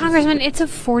unless... Congressman, it's a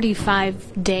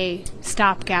 45-day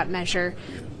stopgap measure.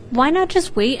 Why not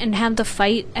just wait and have the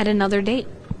fight at another date?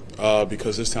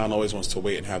 Because this town always wants to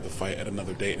wait and have the fight at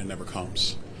another date, and it never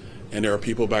comes. And there are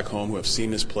people back home who have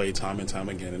seen this play time and time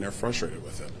again, and they're frustrated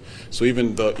with it. So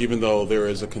even though there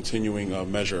is a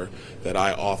continuing measure that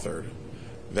I authored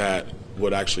that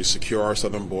would actually secure our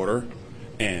southern border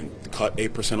and cut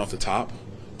 8% off the top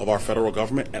of our federal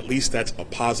government, at least that's a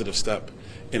positive step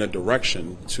in a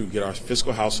direction to get our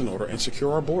fiscal house in order and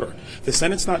secure our border. The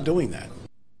Senate's not doing that.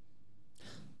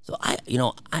 So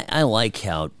I like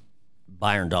how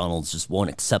Byron Donalds just won't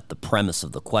accept the premise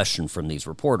of the question from these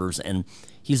reporters, and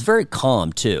he's very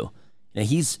calm too.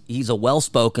 He's a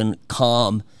well-spoken,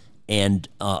 calm, and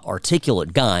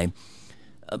articulate guy.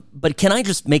 But can I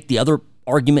just make the other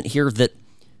argument here that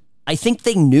I think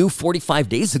they knew 45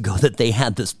 days ago that they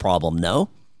had this problem? No.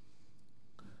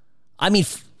 I mean,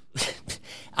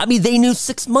 they knew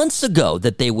 6 months ago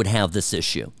that they would have this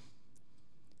issue.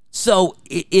 So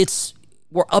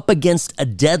we're up against a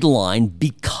deadline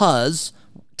because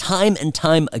time and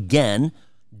time again,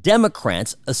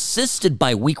 Democrats, assisted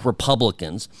by weak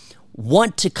Republicans,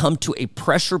 want to come to a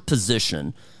pressure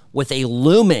position with a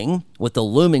looming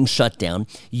shutdown,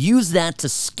 use that to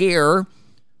scare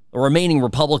the remaining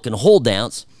Republican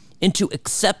holdouts into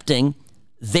accepting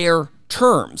their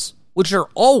terms, which are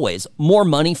always more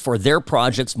money for their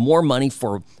projects, more money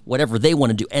for whatever they want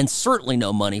to do, and certainly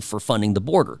no money for funding the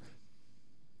border.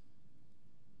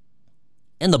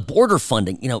 And the border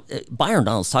funding, Byron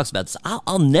Donalds talks about this.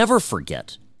 I'll never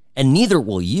forget, and neither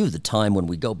will you, the time when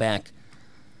we go back,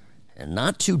 and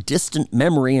not too distant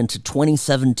memory into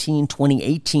 2017,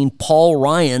 2018, Paul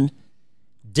Ryan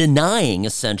denying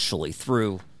essentially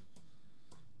through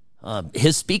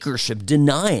his speakership,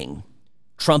 denying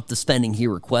Trump the spending he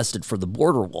requested for the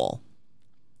border wall.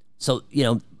 So,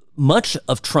 much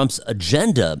of Trump's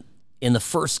agenda in the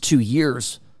first 2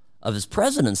 years of his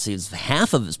presidency,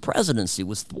 half of his presidency,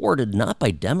 was thwarted not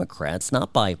by Democrats,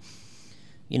 not by,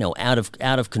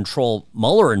 out of control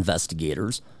Mueller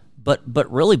investigators,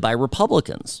 but really by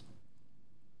Republicans.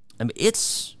 I mean,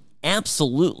 it's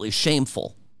absolutely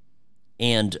shameful,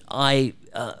 and I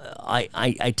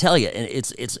tell you, and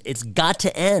it's got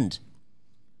to end.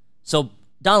 So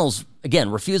Donalds again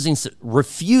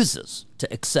refuses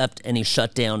to accept any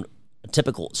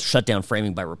typical shutdown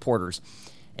framing by reporters,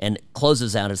 and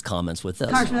closes out his comments with this.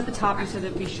 Congressman, at the top, you said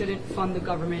that we shouldn't fund the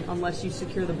government unless you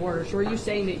secure the border. So are you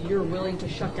saying that you're willing to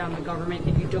shut down the government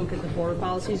if you don't get the border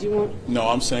policies you want? No,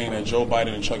 I'm saying that Joe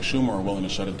Biden and Chuck Schumer are willing to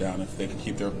shut it down if they can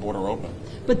keep their border open.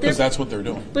 Because that's what they're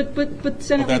doing. But that's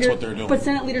what they're doing. But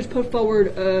Senate leaders put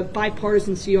forward a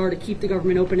bipartisan CR to keep the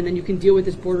government open, and then you can deal with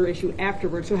this border issue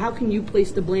afterwards. So how can you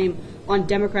place the blame on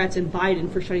Democrats and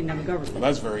Biden for shutting down the government? Well,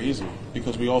 that's very easy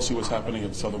because we all see what's happening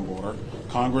at the southern border.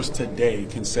 Congress today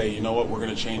can say, you know what, we're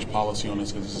going to change policy on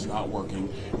this because this is not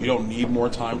working. You don't need more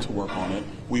time to work on it.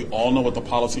 We all know what the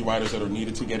policy writers that are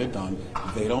needed to get it done.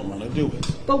 They don't want to do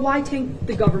it. But why tank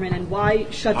the government and why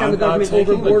shut down the government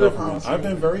over border policy? I've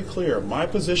been very clear. My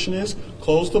position is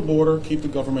close the border, keep the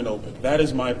government open. That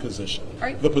is my position.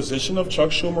 Right. The position of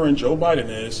Chuck Schumer and Joe Biden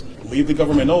is leave the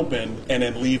government open and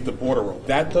then leave the border open.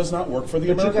 That does not work for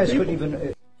the American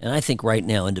people. And I think right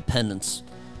now, independents,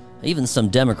 even some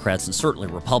Democrats and certainly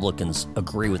Republicans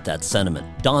agree with that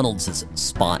sentiment. Donald's is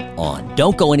spot on.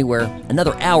 Don't go anywhere.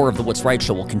 Another hour of the What's Right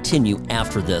show will continue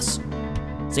after this.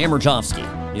 Sam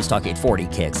Rajovsky, News Talk 840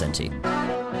 KXNT.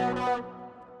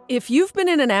 If you've been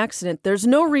in an accident, there's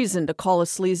no reason to call a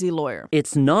sleazy lawyer.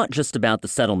 It's not just about the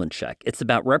settlement check. It's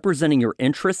about representing your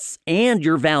interests and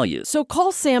your values. So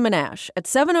call Sam and Ash at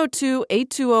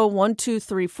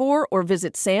 702-820-1234 or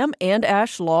visit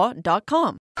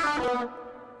samandashlaw.com.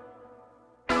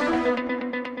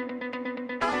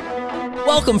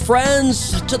 Welcome,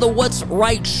 friends, to the What's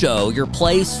Right show, your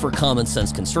place for common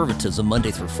sense conservatism,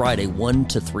 Monday through Friday, 1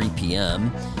 to 3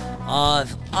 p.m.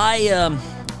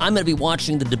 I'm going to be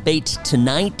watching the debate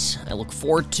tonight. I look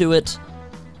forward to it.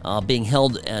 Being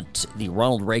held at the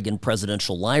Ronald Reagan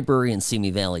Presidential Library in Simi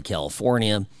Valley,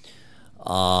 California.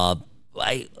 There's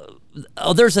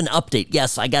an update.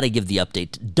 Yes, I got to give the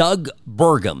update. Doug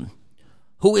Burgum,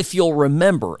 who, if you'll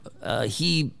remember,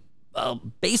 he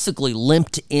basically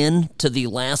limped in to the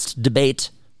last debate.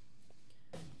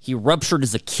 He ruptured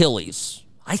his Achilles,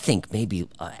 I think maybe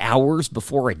hours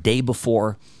before, a day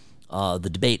before the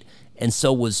debate, and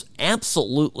so was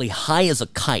absolutely high as a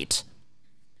kite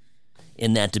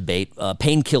in that debate,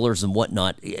 painkillers and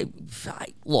whatnot.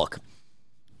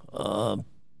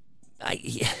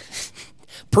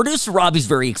 Producer Robbie's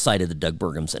very excited that Doug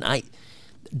Burgum's in.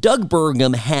 Doug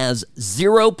Burgum has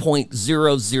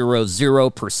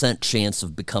 0.000% chance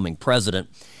of becoming president,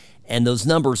 and those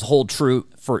numbers hold true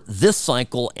for this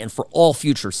cycle and for all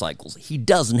future cycles. He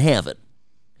doesn't have it.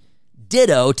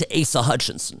 Ditto to Asa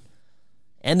Hutchinson.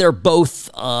 And they're both,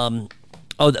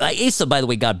 Asa, by the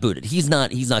way, got booted. He's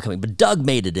not coming, but Doug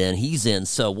made it in. He's in,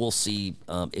 so we'll see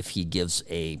if he gives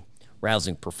a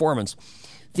rousing performance.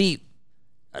 The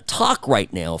talk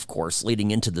right now, of course, leading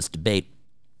into this debate,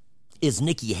 is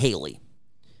Nikki Haley.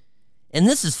 And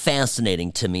this is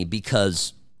fascinating to me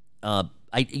because I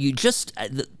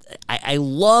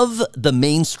love the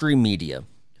mainstream media.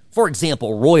 For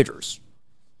example, Reuters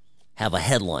have a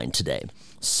headline today.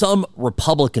 Some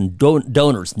Republican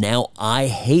donors now eye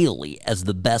Haley as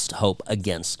the best hope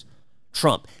against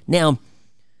Trump. Now,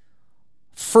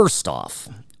 first off,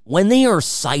 when they are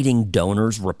citing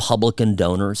donors, Republican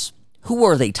donors, who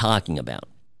are they talking about?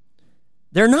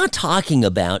 They're not talking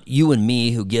about you and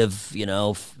me who give,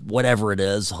 whatever it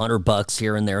is, $100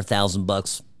 here and there,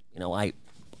 $1,000. I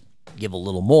give a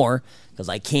little more because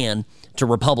I can to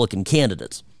Republican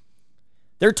candidates.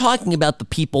 They're talking about the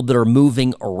people that are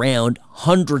moving around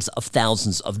hundreds of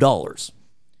thousands of dollars.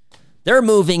 They're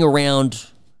moving around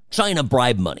China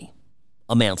bribe money,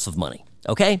 amounts of money,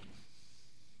 okay?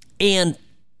 And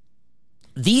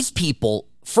these people,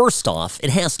 first off, it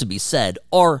has to be said,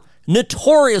 are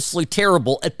notoriously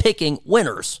terrible at picking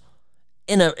winners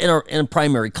in a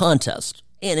primary contest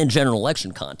and in general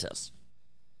election contests.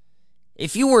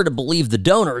 If you were to believe the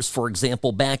donors, for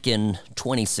example, back in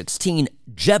 2016,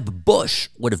 Jeb Bush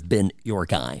would have been your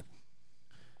guy.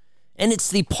 And it's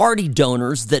the party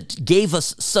donors that gave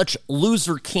us such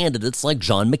loser candidates like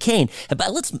John McCain.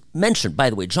 But let's mention, by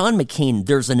the way, John McCain,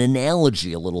 there's an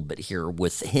analogy a little bit here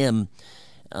with him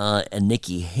and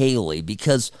Nikki Haley,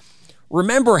 because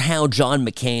remember how John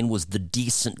McCain was the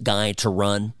decent guy to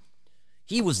run?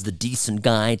 He was the decent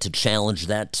guy to challenge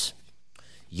that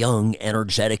young,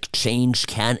 energetic change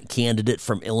candidate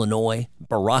from Illinois,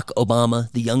 Barack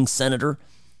Obama, the young senator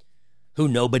who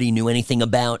nobody knew anything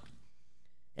about.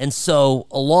 And so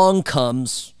along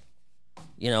comes,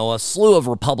 a slew of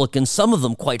Republicans, some of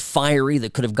them quite fiery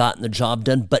that could have gotten the job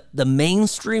done, but the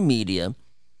mainstream media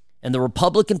and the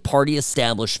Republican Party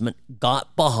establishment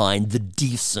got behind the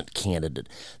decent candidate,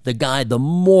 the guy, the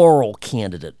moral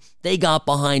candidate. They got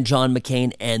behind John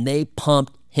McCain and they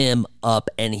pumped him up,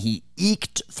 and he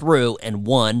eked through and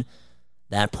won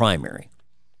that primary.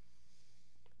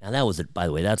 Now, that was it, by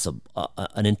the way. That's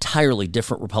an entirely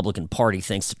different Republican Party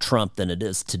thanks to Trump than it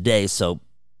is today. So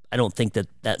I don't think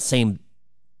that same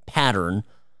pattern,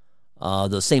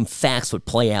 those same facts would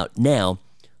play out now.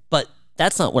 But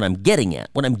that's not what I'm getting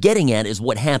at. What I'm getting at is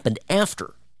what happened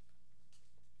after.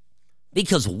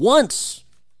 Because once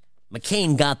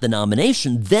McCain got the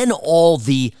nomination, then all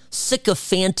the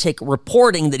sycophantic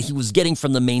reporting that he was getting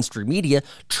from the mainstream media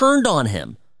turned on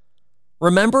him.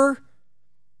 Remember?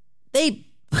 They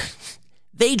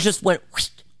just went,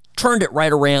 turned it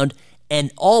right around,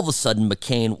 and all of a sudden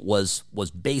McCain was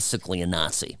basically a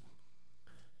Nazi.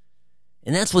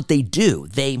 And that's what they do.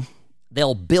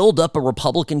 They'll build up a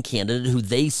Republican candidate who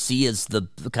they see as the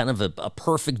kind of a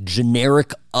perfect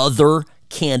generic other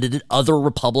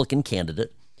Republican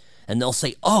candidate. And they'll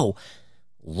say, oh,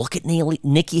 look at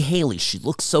Nikki Haley. She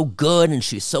looks so good and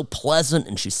she's so pleasant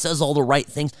and she says all the right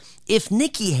things. If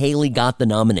Nikki Haley got the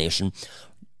nomination,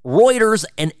 Reuters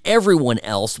and everyone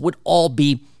else would all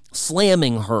be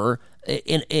slamming her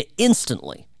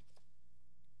instantly.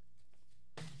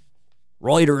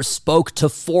 Reuters spoke to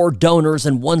 4 donors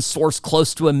and one source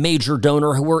close to a major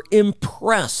donor who were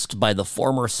impressed by the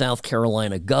former South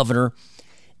Carolina governor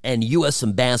and U.S.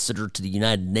 ambassador to the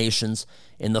United Nations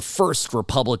in the first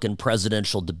Republican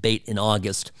presidential debate in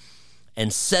August,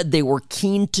 and said they were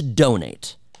keen to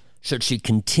donate should she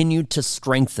continue to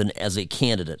strengthen as a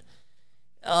candidate.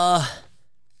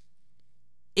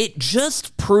 It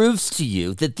just proves to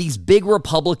you that these big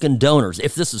Republican donors,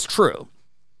 if this is true,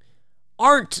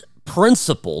 aren't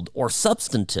principled or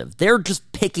substantive. They're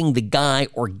just picking the guy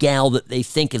or gal that they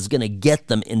think is going to get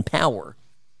them in power.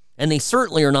 And they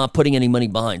certainly are not putting any money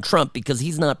behind Trump because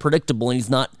he's not predictable and he's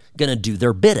not going to do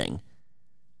their bidding.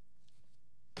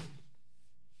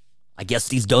 I guess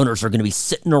these donors are going to be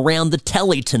sitting around the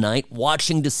telly tonight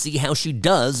watching to see how she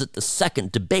does at the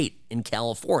second debate in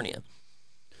California.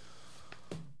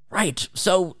 Right.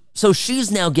 So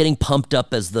she's now getting pumped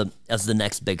up as the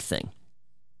next big thing.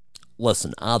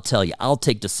 Listen, I'll tell you, I'll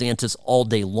take DeSantis all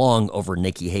day long over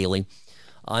Nikki Haley.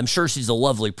 I'm sure she's a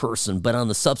lovely person, but on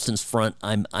the substance front,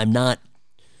 I'm not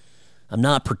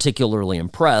particularly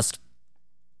impressed.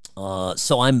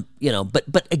 So I'm,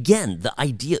 but again, the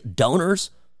idea, donors,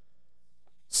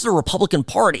 this is a Republican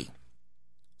Party.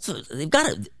 So they've got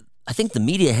to, I think the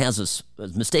media has us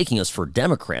mistaking us for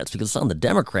Democrats because it's on the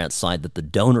Democrat side that the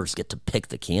donors get to pick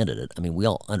the candidate. I mean, we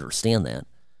all understand that.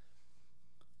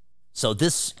 So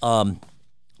this,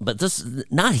 but this,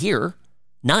 not here,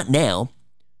 not now,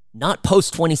 not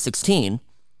post-2016.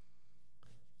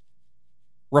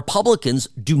 Republicans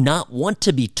do not want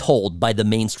to be told by the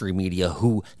mainstream media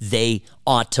who they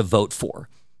ought to vote for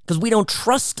because we don't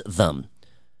trust them.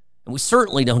 And we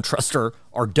certainly don't trust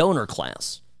our donor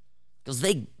class because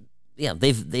they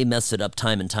mess it up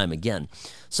time and time again.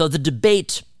 So the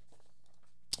debate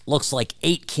looks like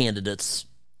 8 candidates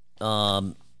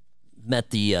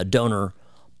met the donor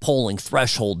polling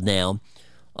threshold now.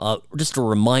 Just a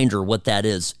reminder what that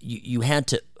is. You had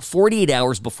to, 48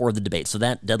 hours before the debate, so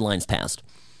that deadline's passed,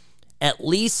 at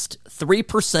least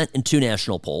 3% in 2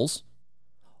 national polls,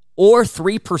 or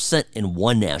 3% in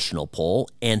 1 national poll,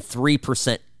 and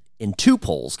 3% in 2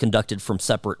 polls conducted from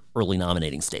separate early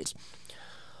nominating states.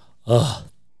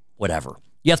 Whatever.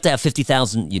 You have to have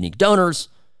 50,000 unique donors,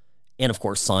 and of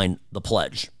course sign the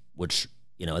pledge, which,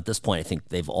 at this point I think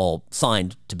they've all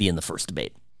signed to be in the first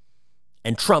debate.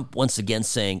 And Trump, once again,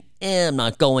 saying, I'm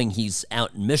not going. He's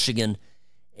out in Michigan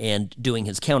and doing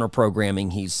his counter-programming.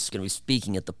 He's going to be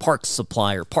speaking at the parts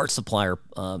supplier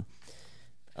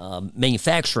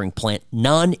manufacturing plant,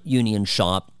 non-union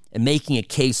shop, and making a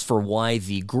case for why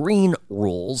the green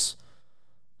rules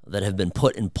that have been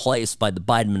put in place by the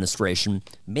Biden administration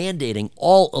mandating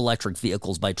all electric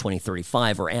vehicles by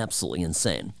 2035 are absolutely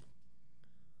insane.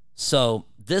 So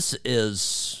this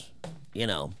is,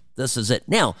 this is it.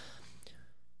 Now,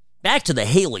 back to the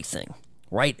Haley thing,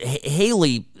 right?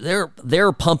 Haley,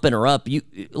 they're pumping her up.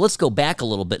 Let's go back a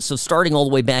little bit. So starting all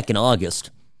the way back in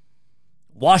August,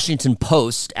 Washington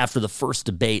Post, after the first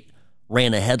debate,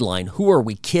 ran a headline, "Who are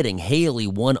we kidding? Haley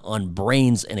won on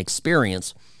brains and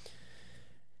experience."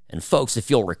 And folks, if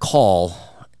you'll recall,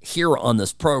 here on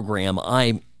this program,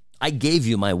 I gave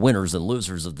you my winners and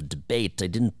losers of the debate. I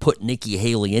didn't put Nikki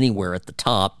Haley anywhere at the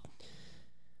top.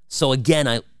 So again,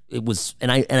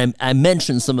 I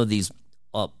mentioned some of these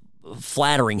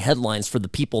flattering headlines for the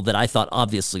people that I thought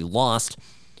obviously lost,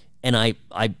 and I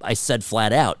said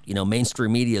flat out,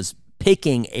 mainstream media is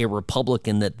picking a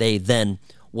Republican that they then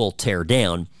will tear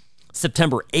down.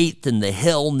 September 8th in the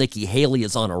Hill, Nikki Haley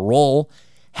is on a roll.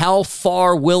 How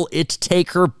far will it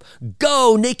take her?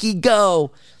 Go, Nikki,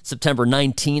 go! September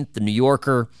 19th, the New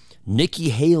Yorker, Nikki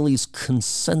Haley's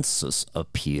consensus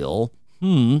appeal.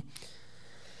 The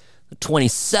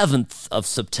 27th of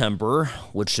September,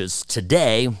 which is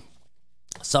today,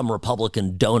 some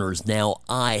Republican donors now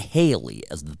eye Haley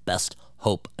as the best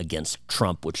hope against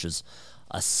Trump, which is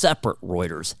a separate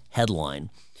Reuters headline.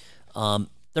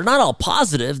 They're not all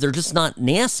positive. They're just not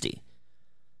nasty.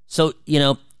 So,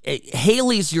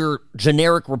 Haley's your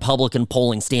generic Republican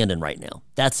polling stand-in right now.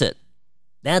 That's it.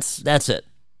 That's it.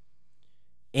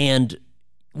 And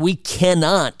we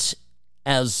cannot,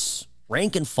 as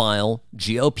rank and file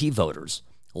GOP voters,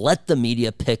 let the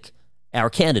media pick our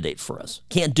candidate for us.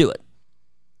 Can't do it.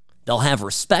 They'll have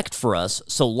respect for us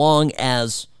so long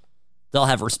as they'll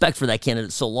have respect for that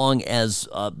candidate so long as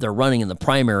they're running in the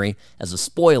primary as a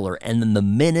spoiler. And then the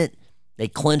minute they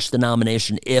clinch the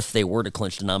nomination, if they were to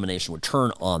clinch the nomination, would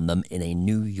turn on them in a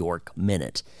New York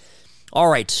minute. All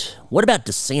right. What about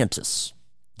DeSantis?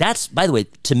 That's, by the way,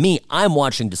 to me, I'm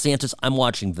watching DeSantis. I'm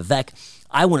watching Vivek.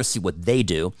 I want to see what they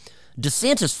do.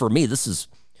 DeSantis, for me,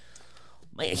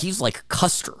 he's like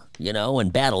Custer, in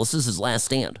battle. This is his last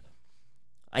stand.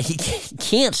 He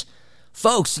can't,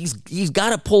 folks, he's got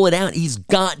to pull it out. He's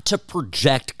got to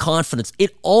project confidence.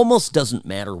 It almost doesn't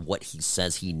matter what he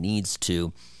says. He needs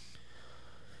to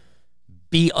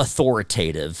be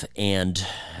authoritative and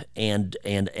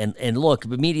look,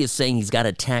 the media is saying he's got to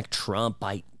attack Trump.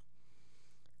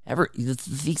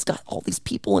 He's got all these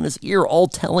people in his ear all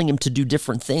telling him to do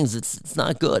different things. It's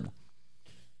not good.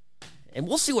 And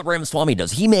we'll see what Ramaswamy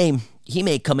does. He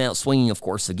may come out swinging, of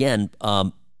course, again,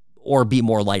 or be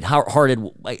more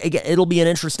lighthearted. Again, it'll be an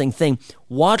interesting thing.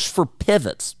 Watch for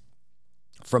pivots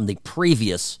from the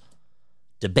previous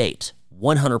debate.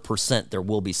 100% there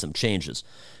will be some changes.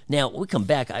 Now, when we come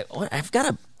back,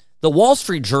 the Wall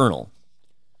Street Journal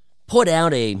put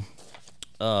out a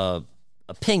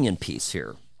opinion piece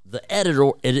here. The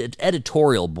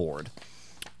editorial board.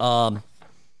 The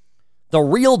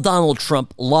real Donald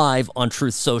Trump live on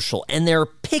Truth Social, and they're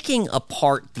picking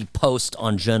apart the post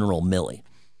on General Milley.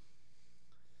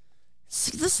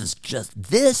 See,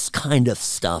 this kind of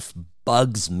stuff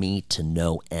bugs me to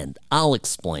no end. I'll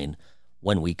explain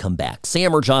when we come back.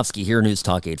 Sam Rajovsky here, News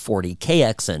Talk 840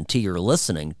 KXNT. You're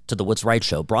listening to The What's Right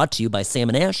Show, brought to you by Sam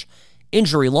 & Ash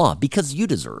Injury Law, because you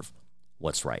deserve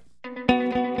what's right.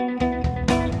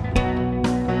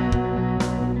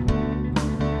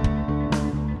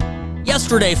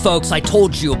 Yesterday, folks, I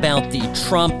told you about the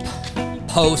Trump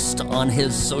post on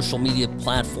his social media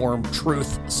platform,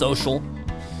 Truth Social.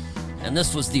 And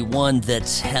this was the one that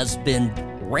has been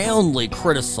roundly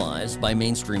criticized by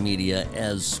mainstream media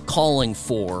as calling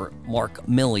for Mark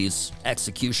Milley's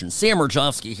execution. Sam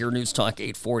Rajovsky here, News Talk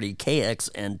 840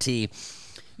 KXNT.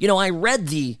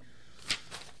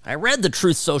 I read the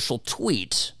Truth Social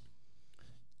tweet,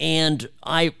 and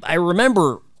I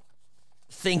remember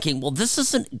thinking, well, this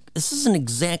isn't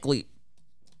exactly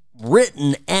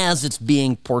written as it's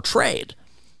being portrayed.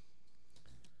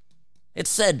 It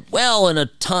said, well, in a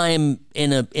time,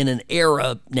 in an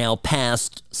era now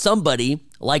past, somebody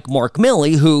like Mark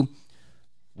Milley, who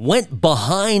went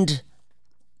behind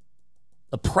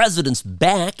the president's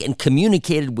back and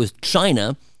communicated with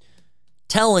China,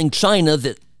 telling China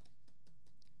that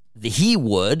he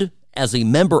would, as a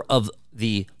member of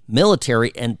the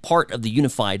military and part of the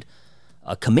unified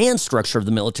command structure of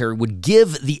the military, would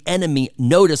give the enemy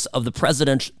notice of the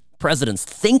president's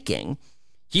thinking.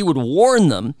 He would warn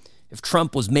them if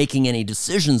Trump was making any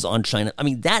decisions on China. I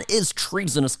mean, that is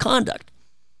treasonous conduct.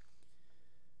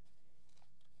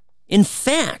 In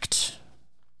fact,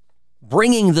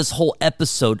 bringing this whole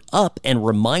episode up and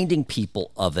reminding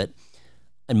people of it,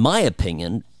 in my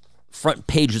opinion, front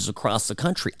pages across the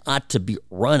country ought to be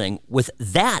running with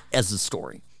that as a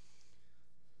story.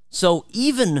 So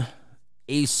even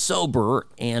a sober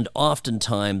and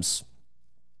oftentimes,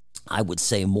 I would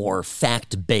say, more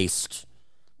fact-based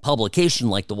publication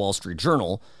like the Wall Street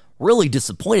Journal really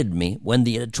disappointed me when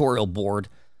the editorial board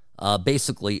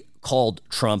basically called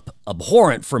Trump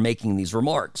abhorrent for making these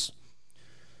remarks.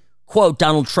 Quote,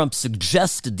 Donald Trump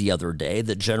suggested the other day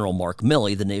that General Mark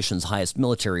Milley, the nation's highest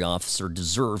military officer,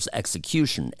 deserves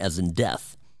execution, as in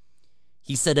death.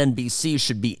 He said NBC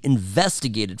should be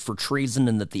investigated for treason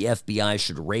and that the FBI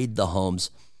should raid the homes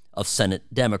of Senate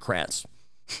Democrats.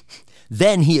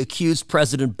 Then he accused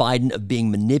President Biden of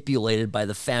being manipulated by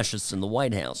the fascists in the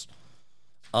White House.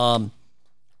 Well,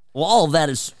 all of that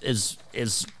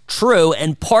is true,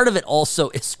 and part of it also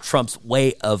is Trump's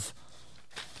way of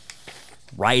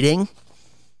writing.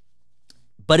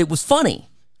 But it was funny.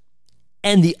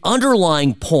 And the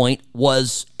underlying point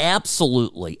was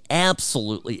absolutely,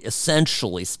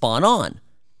 essentially spot on,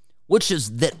 which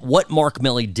is that what Mark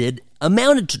Milley did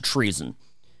amounted to treason.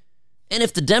 And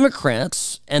if the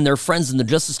Democrats and their friends in the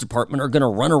Justice Department are going to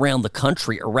run around the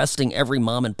country arresting every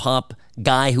mom and pop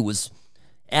guy who was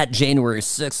at January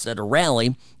 6th at a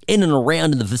rally, in and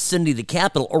around in the vicinity of the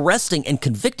Capitol, arresting and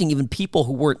convicting even people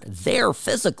who weren't there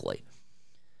physically,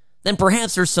 then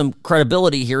perhaps there's some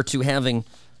credibility here to having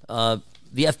the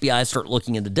FBI start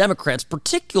looking into Democrats,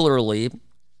 particularly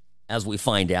as we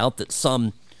find out that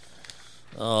some,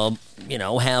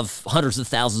 have hundreds of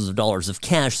thousands of dollars of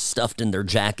cash stuffed in their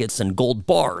jackets and gold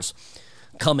bars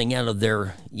coming out of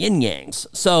their yin-yangs.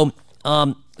 So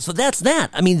that's that.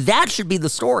 I mean, that should be the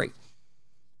story.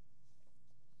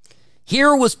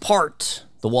 Here was part,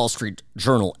 the Wall Street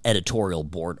Journal editorial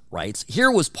board writes,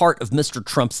 here was part of Mr.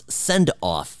 Trump's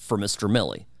send-off for Mr.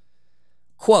 Milley.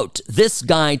 Quote, this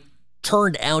guy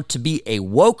turned out to be a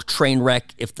woke train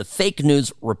wreck. If the fake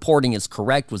news reporting is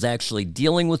correct, was actually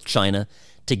dealing with China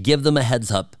to give them a heads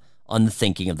up on the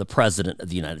thinking of the President of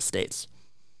the United States.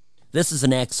 This is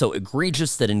an act so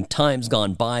egregious that in times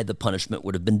gone by, the punishment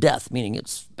would have been death, meaning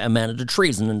it's amounted to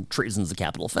treason, and treason is a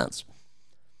capital offense.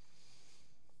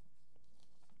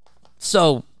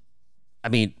 So, I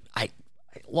mean,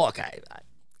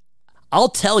 I'll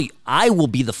tell you, I will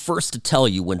be the first to tell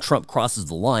you when Trump crosses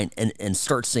the line and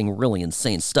starts saying really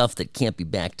insane stuff that can't be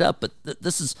backed up. But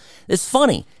it's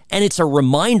funny, and it's a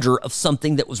reminder of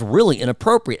something that was really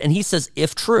inappropriate. And he says,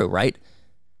 if true, right?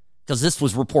 Because this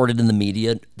was reported in the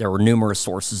media. There were numerous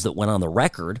sources that went on the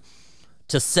record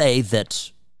to say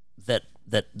that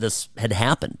this had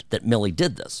happened, that Milley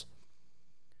did this.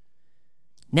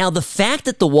 Now, the fact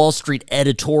that the Wall Street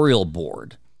editorial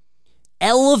board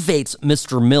elevates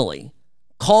Mr. Milley,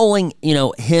 calling,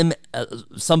 him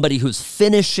somebody who's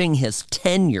finishing his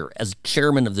tenure as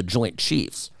chairman of the Joint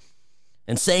Chiefs,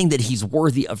 and saying that he's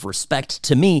worthy of respect,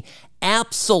 to me,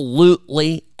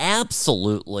 absolutely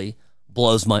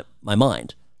blows my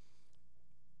mind.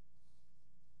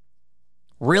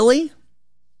 Really?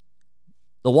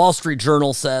 The Wall Street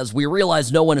Journal says, we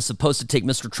realize no one is supposed to take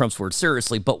Mr. Trump's word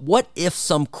seriously, but what if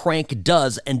some crank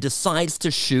does and decides to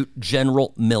shoot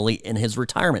General Milley in his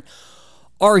retirement?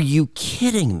 Are you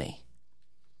kidding me?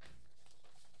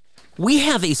 We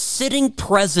have a sitting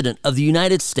president of the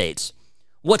United States,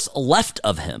 what's left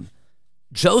of him,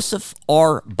 Joseph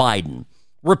R. Biden,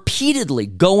 repeatedly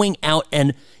going out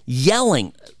and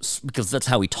yelling, because that's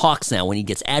how he talks now when he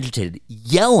gets agitated,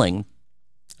 yelling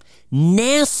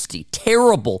nasty,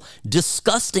 terrible,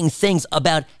 disgusting things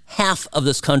about half of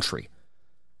this country.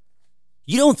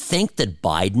 You don't think that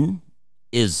Biden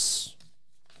is,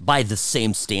 by the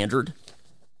same standard,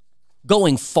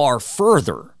 going far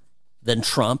further than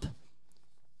Trump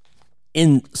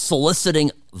in soliciting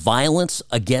violence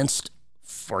against,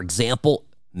 for example,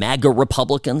 MAGA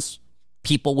Republicans,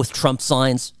 people with Trump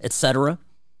signs, etc.?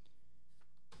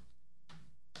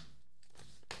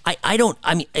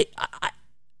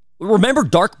 Remember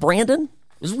Dark Brandon?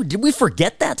 Did we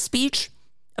forget that speech?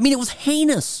 I mean, it was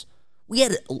heinous. We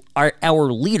had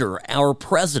our leader, our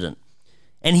president,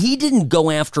 and he didn't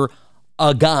go after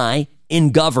a guy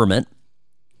in government.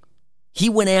 He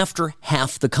went after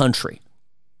half the country.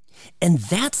 And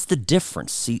that's the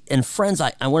difference. See, and friends,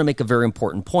 I want to make a very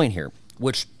important point here,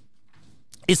 which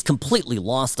is completely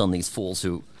lost on these fools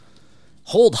who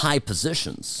hold high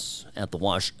positions at the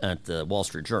Wall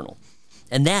Street Journal.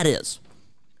 And that is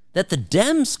that the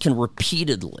Dems can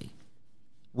repeatedly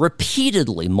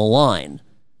malign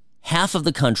half of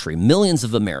the country, millions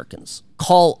of Americans,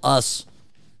 call us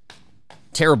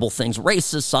terrible things,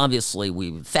 racists, obviously,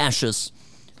 fascists,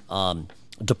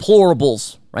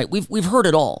 deplorables, right? We've heard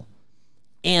it all.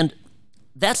 And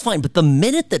that's fine. But the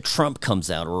minute that Trump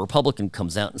comes out or a Republican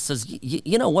comes out and says,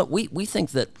 you know what, we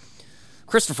think that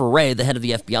Christopher Wray, the head of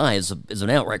the FBI, is an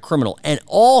outright criminal, and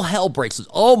all hell breaks loose.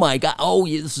 Oh my God! Oh,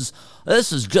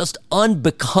 this is just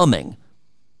unbecoming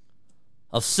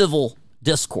of civil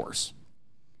discourse.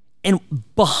 And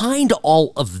behind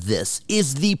all of this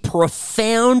is the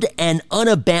profound and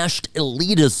unabashed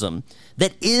elitism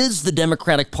that is the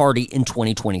Democratic Party in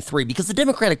 2023, because the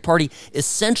Democratic Party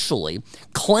essentially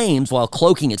claims, while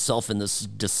cloaking itself in this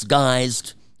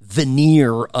disguised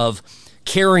veneer of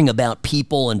caring about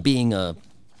people and being a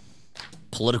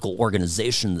political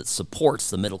organization that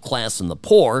supports the middle class and the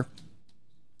poor,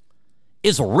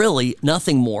 is really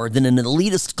nothing more than an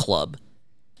elitist club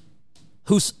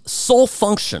whose sole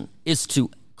function is to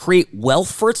create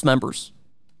wealth for its members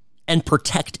and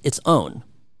protect its own.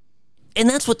 And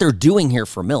that's what they're doing here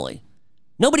for Milley.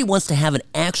 Nobody wants to have an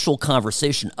actual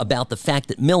conversation about the fact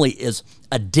that Milley is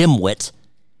a dimwit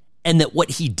and that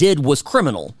what he did was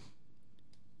criminal.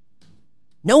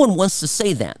 No one wants to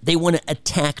say that. They want to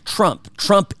attack Trump.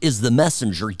 Trump is the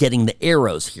messenger getting the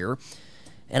arrows here.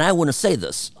 And I want to say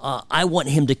this. I want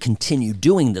him to continue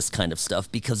doing this kind of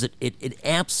stuff because it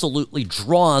absolutely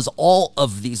draws all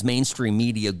of these mainstream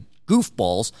media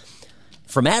goofballs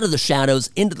from out of the shadows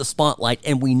into the spotlight,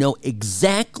 and we know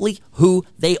exactly who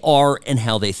they are and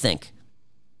how they think.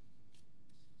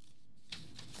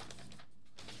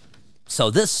 So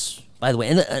this, by the way,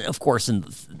 and of course, and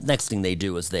the next thing they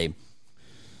do is they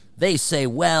say,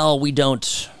 well, we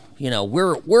don't,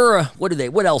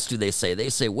 what else do they say? They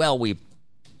say, well, we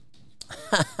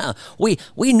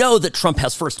know that Trump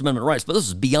has First Amendment rights, but this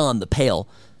is beyond the pale.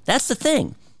 That's the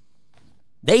thing.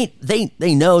 They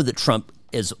know that Trump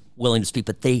is willing to speak,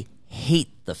 but they hate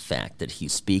the fact that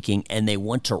he's speaking, and they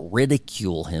want to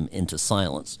ridicule him into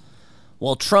silence.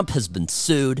 Well, Trump has been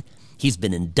sued. He's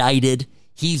been indicted.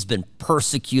 He's been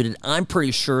persecuted. I'm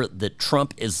pretty sure that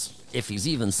Trump is, if he's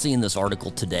even seen this article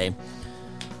today,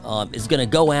 is going to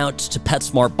go out to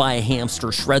PetSmart, buy a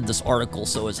hamster, shred this article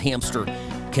so his hamster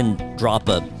can drop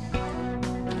a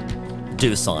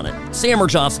deuce on it. Sam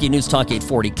Rajovsky, News Talk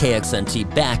 840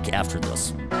 KXNT, back after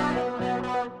this.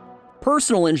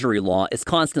 Personal injury law is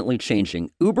constantly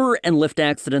changing. Uber and Lyft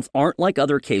accidents aren't like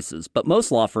other cases, but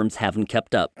most law firms haven't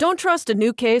kept up. Don't trust a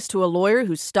new case to a lawyer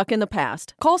who's stuck in the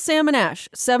past. Call Sam and Ash,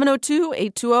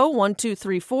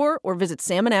 702-820-1234, or visit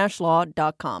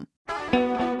samandashlaw.com.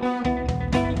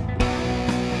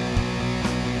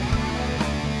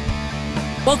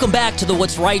 Welcome back to the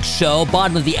What's Right show,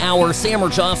 bottom of the hour. Sam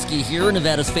Rajovsky here,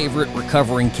 Nevada's favorite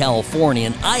recovering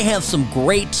Californian. I have some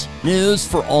great news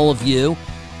for all of you.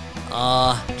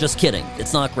 Just kidding.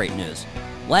 It's not great news.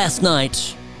 Last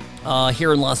night,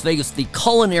 here in Las Vegas, the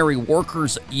Culinary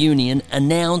Workers Union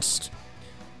announced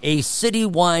a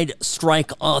citywide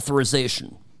strike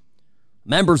authorization.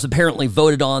 Members apparently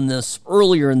voted on this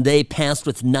earlier, and they passed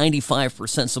with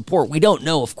 95% support. We don't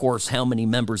know, of course, how many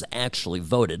members actually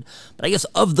voted, but I guess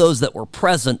of those that were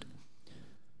present,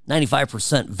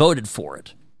 95% voted for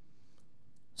it.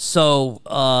 So,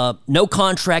 no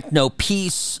contract, no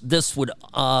peace. This would,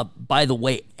 by the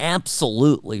way,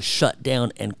 absolutely shut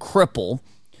down and cripple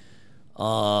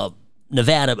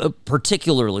Nevada,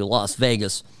 particularly Las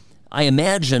Vegas. I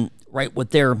imagine, right, what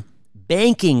they're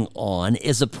banking on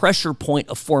is a pressure point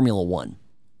of Formula One.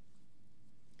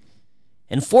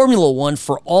 And Formula One,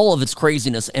 for all of its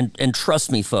craziness, and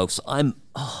trust me, folks, I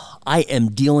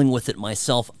am dealing with it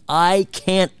myself. I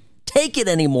can't take it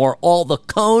anymore. All the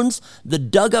cones, the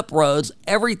dug-up roads,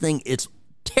 everything, it's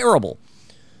terrible.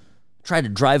 I tried to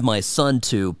drive my son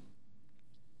to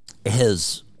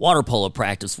his water polo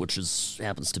practice, which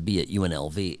happens to be at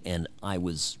UNLV, and I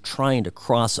was trying to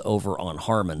cross over on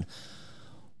Harmon,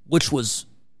 which was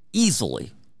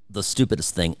easily the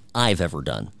stupidest thing I've ever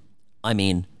done. I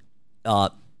mean, I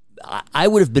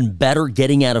would have been better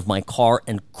getting out of my car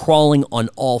and crawling on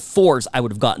all fours. I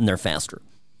would have gotten there faster.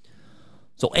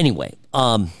 So anyway,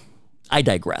 I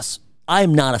digress.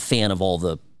 I'm not a fan of all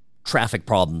the traffic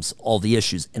problems, all the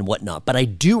issues and whatnot, but I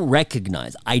do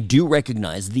recognize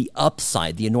the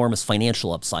upside, the enormous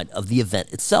financial upside of the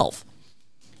event itself.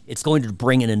 It's going to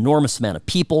bring an enormous amount of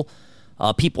people.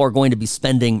 People are going to be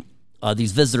spending,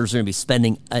 these visitors are going to be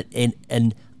spending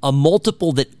a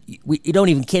multiple that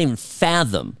you can't even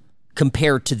fathom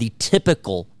compared to the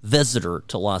typical visitor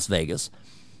to Las Vegas.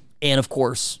 And of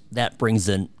course, that brings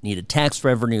in needed tax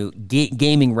revenue,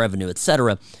 gaming revenue,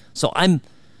 etc. So I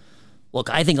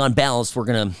think on balance,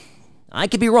 I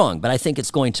could be wrong, but I think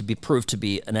it's going to be proved to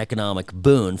be an economic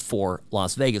boon for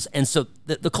Las Vegas. And so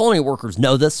the culinary workers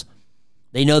know this.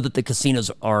 They know that the casinos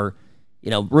are,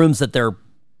 rooms that they're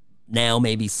now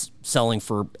maybe selling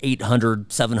for $800,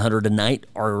 $700 a night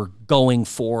are going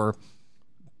for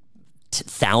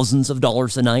thousands of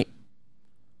dollars a night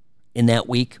in that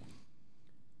week.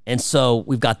 And so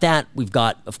we've got that. We've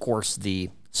got, of course,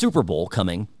 the Super Bowl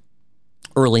coming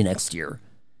early next year.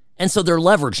 And so they're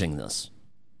leveraging this.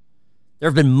 There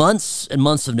have been months and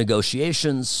months of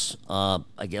negotiations.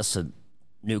 I guess a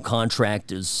new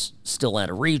contract is still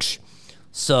out of reach.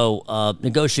 So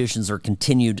negotiations are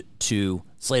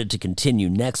slated to continue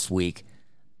next week.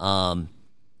 So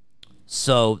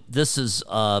this is,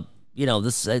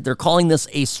 they're calling this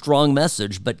a strong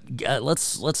message, but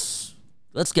let's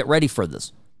get ready for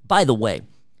this. By the way,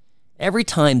 every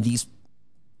time these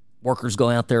workers go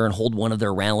out there and hold one of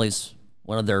their rallies,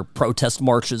 one of their protest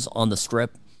marches on the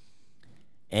Strip,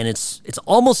 and it's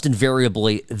almost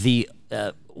invariably the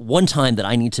one time that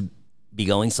I need to be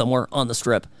going somewhere on the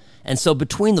Strip. And so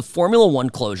between the Formula One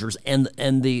closures and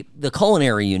the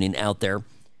culinary union out there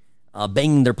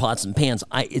banging their pots and pans,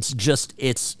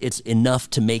 it's enough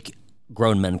to make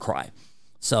grown men cry.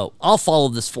 So I'll follow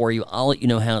this for you. I'll let you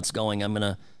know how it's going. I'm going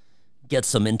to get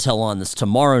some intel on this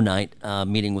tomorrow night,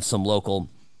 meeting with some local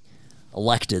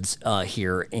electeds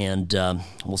here, and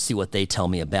we'll see what they tell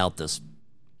me about this.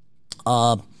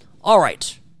 All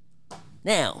right.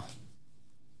 Now,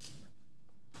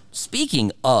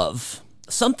 speaking of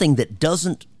something that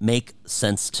doesn't make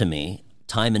sense to me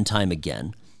time and time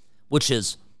again, which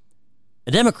is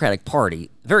the Democratic Party,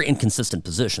 very inconsistent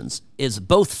positions, is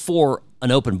both for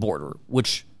an open border,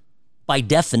 which by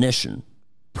definition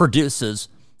produces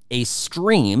a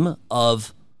stream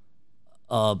of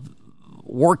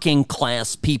working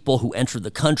class people who enter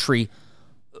the country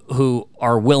who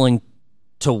are willing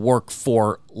to work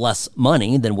for less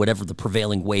money than whatever the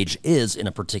prevailing wage is in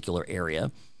a particular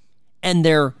area, and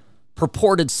their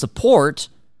purported support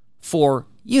for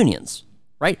unions,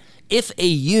 right? If a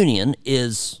union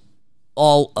is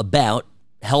all about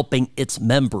helping its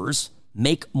members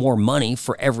make more money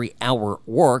for every hour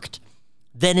worked,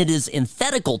 then it is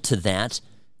antithetical to that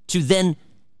to then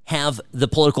have the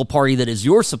political party that is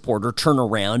your supporter turn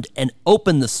around and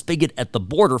open the spigot at the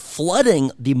border,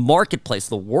 flooding the marketplace,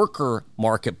 the worker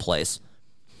marketplace,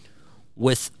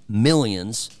 with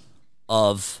millions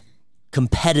of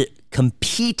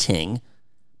competing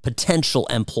potential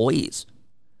employees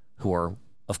who are,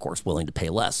 of course, willing to pay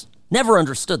less. Never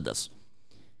understood this.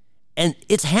 And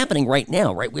it's happening right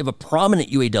now, right? We have a prominent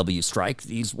UAW strike.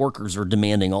 These workers are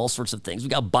demanding all sorts of things. We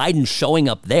got Biden showing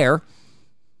up there.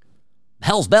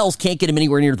 Hell's bells, can't get him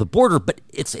anywhere near the border, but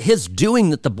it's his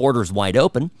doing that the border's wide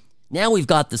open. Now we've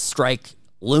got this strike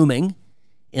looming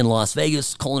in Las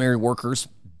Vegas. Culinary workers,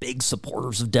 big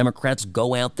supporters of Democrats,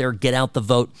 go out there, get out the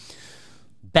vote,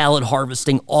 ballot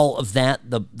harvesting, all of that,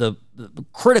 the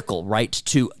critical right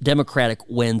to Democratic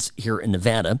wins here in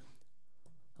Nevada.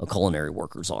 Culinary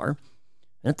workers are.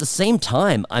 And at the same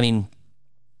time, I mean,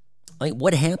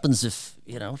 what happens if,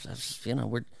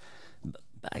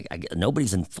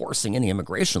 nobody's enforcing any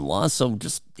immigration laws. So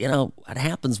just, what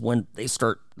happens when they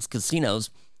start, these casinos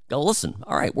go, listen,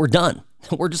 all right, we're done.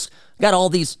 We're just got all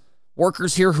these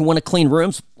workers here who want to clean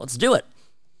rooms. Let's do it.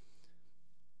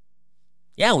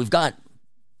 Yeah, we've got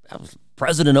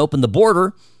President open the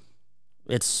border.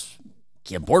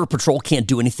 Border Patrol can't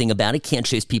do anything about it, can't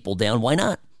chase people down. Why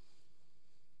not?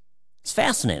 It's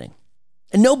fascinating.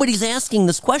 And nobody's asking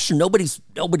this question. Nobody's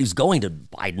going to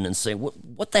Biden and saying,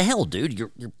 what the hell, dude?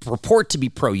 You purport to be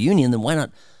pro-union, then why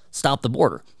not stop the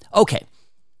border? Okay.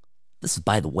 This is,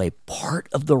 by the way, part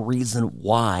of the reason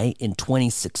why in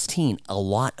 2016, a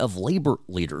lot of labor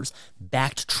leaders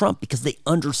backed Trump, because they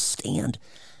understand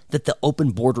that the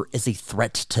open border is a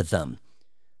threat to them.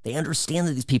 They understand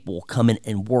that these people will come in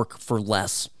and work for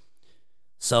less.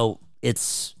 So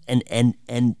it's, and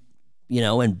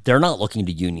they're not looking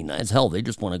to unionize. Hell, they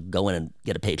just want to go in and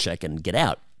get a paycheck and get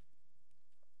out.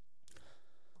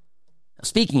 Now,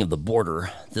 speaking of the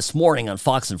border, this morning on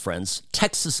Fox and Friends,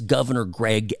 Texas Governor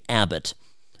Greg Abbott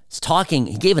is talking.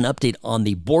 He gave an update on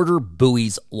the border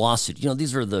buoys lawsuit.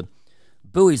 These are the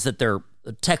buoys that the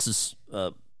Texas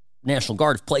National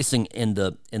Guard is placing in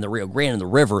the Rio Grande, in the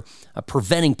river,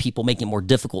 preventing people, making it more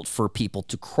difficult for people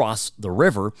to cross the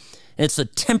river. And it's a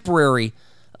temporary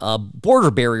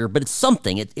border barrier, but it's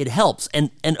something. It helps.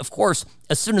 And of course,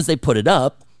 as soon as they put it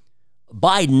up,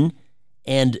 Biden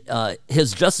and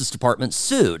his Justice Department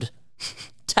sued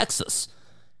Texas,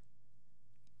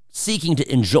 seeking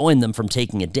to enjoin them from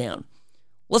taking it down.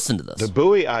 Listen to this. The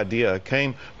buoy idea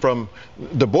came from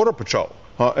the Border Patrol.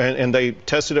 And they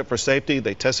tested it for safety,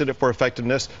 they tested it for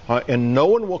effectiveness, and no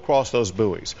one will cross those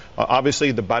buoys.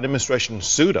 Obviously, the Biden administration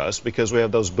sued us because we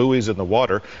have those buoys in the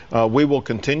water. We will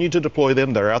continue to deploy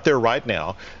them. They're out there right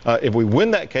now. If we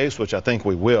win that case, which I think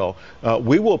we will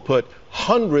put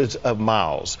hundreds of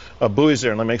miles of buoys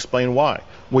there. And let me explain why.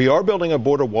 We are building a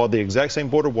border wall, the exact same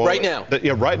border wall. Right now?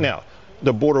 Right now.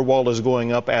 The border wall is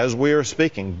going up as we are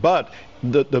speaking. But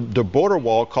the border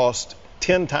wall costs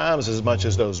 10 times as much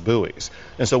as those buoys.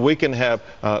 And so we can have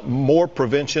more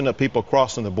prevention of people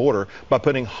crossing the border by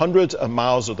putting hundreds of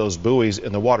miles of those buoys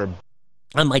in the water.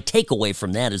 And my takeaway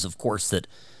from that is, of course, that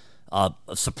a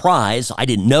surprise, I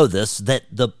didn't know this, that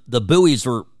the buoys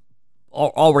were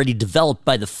already developed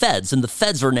by the feds, and the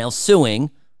feds are now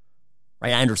suing.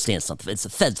 Right, I understand something. It's the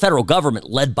federal government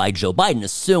led by Joe Biden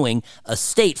is suing a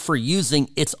state for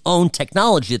using its own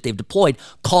technology that they've deployed,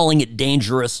 calling it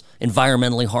dangerous,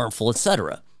 environmentally harmful,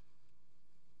 etc.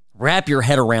 Wrap your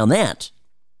head around that.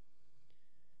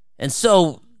 And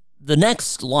so the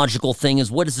next logical thing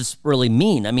is, what does this really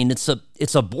mean? I mean, it's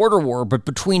a border war, but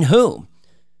between whom?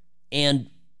 And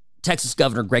Texas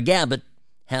Governor Greg Abbott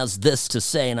has this to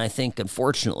say, and I think,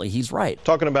 unfortunately, he's right.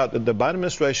 Talking about the Biden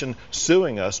administration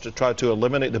suing us to try to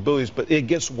eliminate the buoys, but it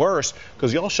gets worse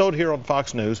because y'all showed here on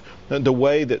Fox News the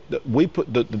way that we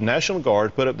put the National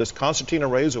Guard put up this concertina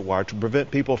razor wire to prevent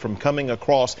people from coming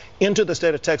across into the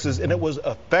state of Texas, and it was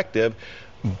effective.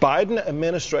 Biden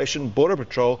administration Border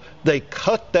Patrol, they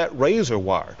cut that razor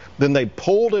wire. Then they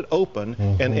pulled it open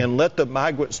and let the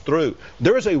migrants through.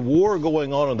 There is a war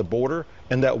going on the border,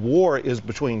 and that war is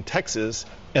between Texas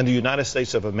in the United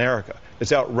States of America.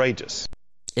 It's outrageous.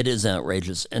 It is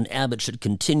outrageous, and Abbott should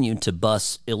continue to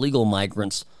bus illegal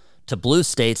migrants to blue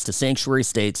states, to sanctuary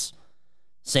states,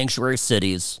 sanctuary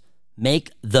cities,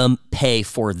 make them pay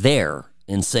for their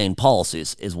insane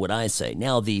policies, is what I say.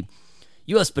 Now, the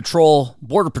U.S.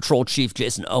 Border Patrol Chief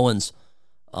Jason Owens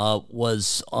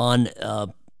was on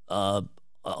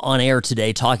air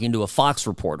today talking to a Fox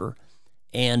reporter,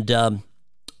 and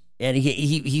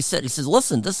he says,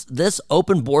 listen, this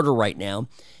open border right now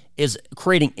is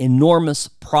creating enormous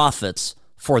profits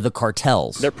for the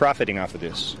cartels. They're profiting off of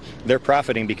this. They're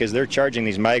profiting because they're charging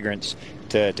these migrants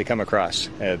to come across.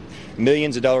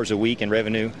 Millions of dollars a week in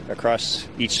revenue across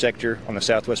each sector on the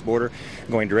southwest border,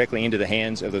 going directly into the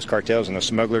hands of those cartels and those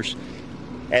smugglers.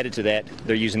 Added to that,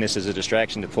 they're using this as a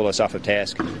distraction to pull us off of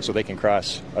task so they can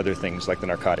cross other things like the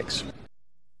narcotics.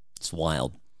 It's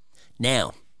wild.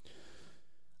 Now,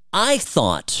 I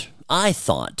thought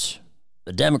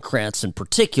the Democrats in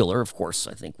particular, of course,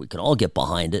 I think we can all get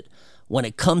behind it, when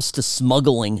it comes to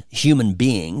smuggling human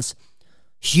beings,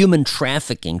 human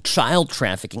trafficking, child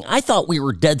trafficking, I thought we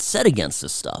were dead set against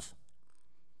this stuff.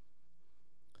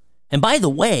 And by the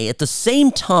way, at the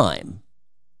same time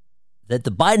that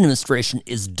the Biden administration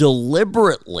is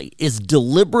deliberately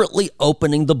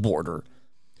opening the border,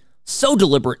 so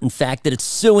deliberate, in fact, that it's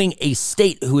suing a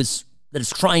state that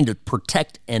is trying to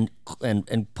protect and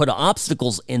put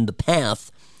obstacles in the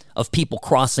path of people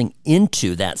crossing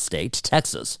into that state,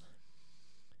 Texas.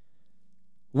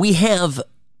 We have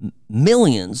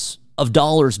millions of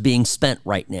dollars being spent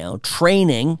right now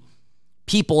training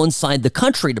people inside the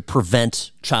country to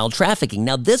prevent child trafficking.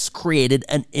 Now, this created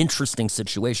an interesting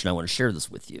situation. I want to share this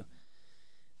with you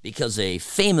because a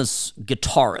famous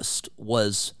guitarist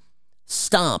was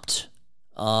stopped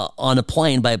on a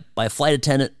plane by a flight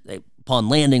attendant. Upon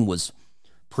landing, was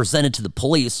presented to the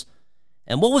police.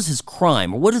 And what was his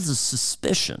crime, or what is the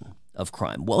suspicion of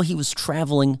crime? Well, he was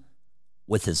traveling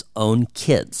with his own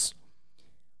kids.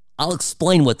 I'll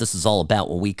explain what this is all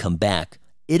about when we come back.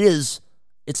 It's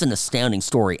an astounding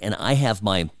story, and I have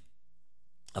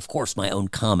of course, my own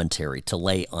commentary to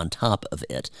lay on top of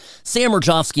it. Sam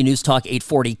Rajovsky, News Talk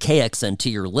 840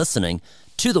 KXNT. You're listening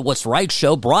to the What's Right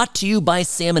show, brought to you by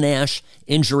Sam and Ash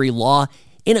Injury Law.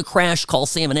 In a crash, call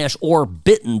Sam and Ash, or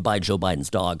bitten by Joe Biden's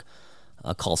dog,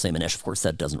 call Sam and Ash. Of course,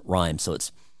 that doesn't rhyme, so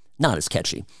it's not as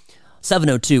catchy.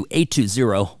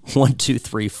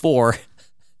 702-820-1234.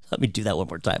 Let me do that one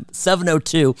more time.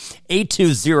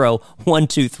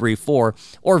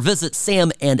 702-820-1234. Or visit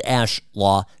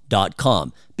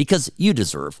samandashlaw.com, because you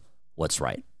deserve what's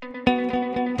right.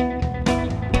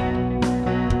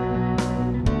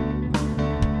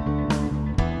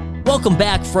 Welcome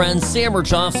back, friends. Sam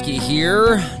Rajovsky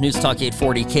here. News Talk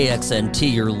 840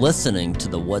 KXNT. You're listening to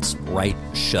the What's Right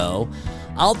show.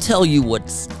 I'll tell you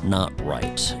what's not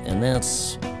right, and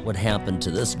that's what happened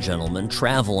to this gentleman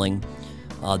traveling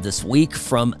this week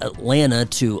from Atlanta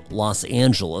to Los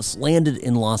Angeles. Landed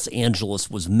in Los Angeles,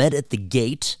 was met at the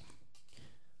gate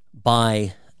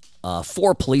by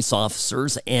 4 police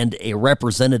officers and a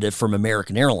representative from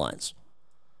American Airlines.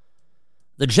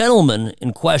 The gentleman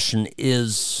in question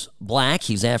is black.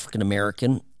 He's African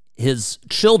American. His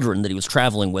children that he was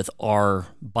traveling with are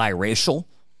biracial.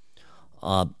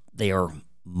 They are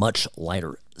much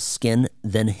lighter skin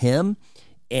than him.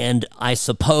 And it's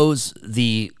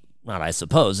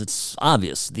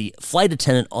obvious. The flight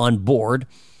attendant on board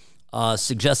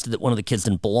suggested that one of the kids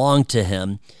didn't belong to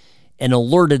him and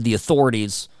alerted the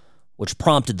authorities, which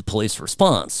prompted the police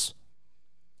response.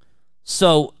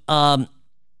 So, let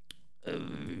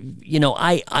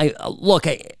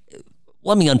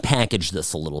me unpackage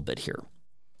this a little bit here.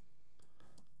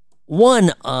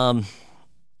 One,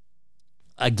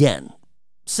 again,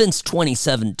 since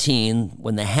 2017,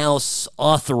 when the House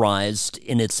authorized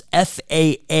in its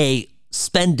FAA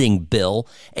spending bill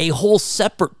a whole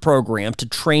separate program to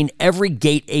train every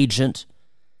gate agent,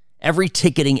 every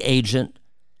ticketing agent,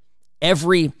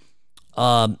 everybody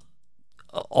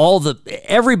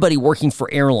working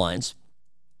for airlines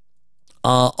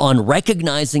on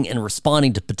recognizing and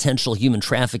responding to potential human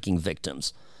trafficking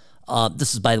victims.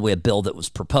 This is, by the way, a bill that was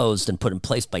proposed and put in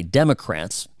place by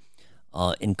Democrats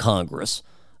in Congress.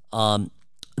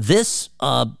 This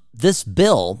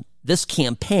bill, this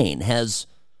campaign, has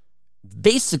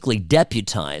basically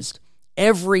deputized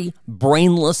every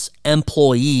brainless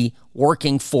employee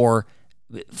working for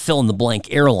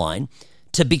fill-in-the-blank airline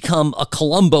to become a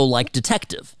Columbo-like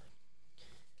detective.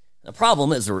 The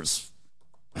problem is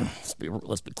let's be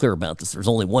clear about this, there's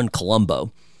only one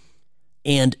Columbo,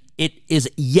 and it is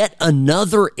yet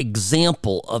another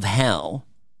example of how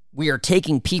we are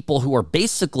taking people who are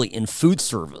basically in food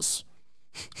service,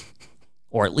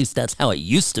 or at least that's how it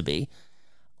used to be.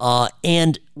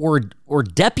 And we're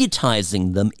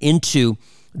deputizing them into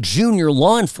junior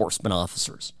law enforcement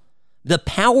officers. The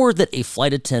power that a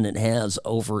flight attendant has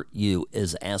over you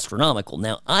is astronomical.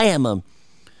 Now, I am a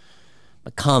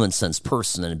common sense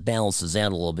person, and it balances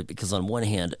out a little bit because on one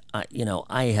hand,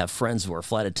 I have friends who are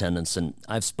flight attendants, and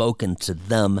I've spoken to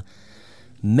them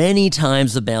many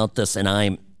times about this, and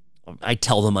I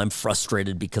tell them I'm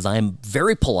frustrated because I'm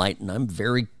very polite and I'm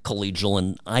very collegial,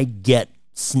 and I get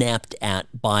snapped at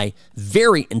by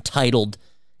very entitled,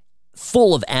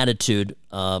 full of attitude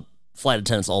flight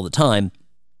attendants all the time,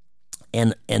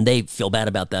 and they feel bad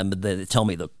about them, but they tell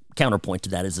me the counterpoint to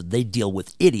that is that they deal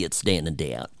with idiots day in and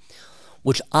day out,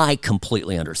 which I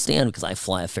completely understand because I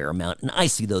fly a fair amount, and I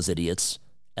see those idiots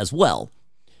as well.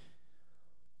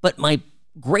 But my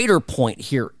greater point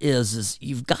here is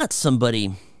you've got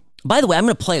somebody. By the way, I'm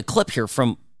going to play a clip here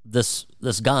from this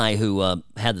guy who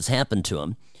had this happen to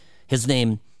him. His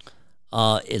name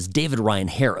is David Ryan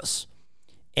Harris.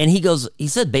 And he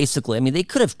said basically, they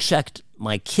could have checked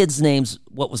my kids' names,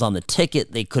 what was on the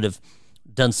ticket. They could have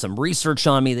done some research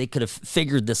on me. They could have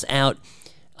figured this out.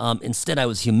 Instead, I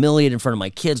was humiliated in front of my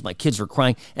kids. My kids were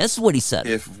crying. And this is what he said.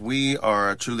 If we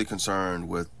are truly concerned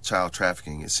with child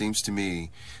trafficking, it seems to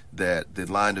me that the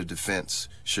line of defense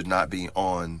should not be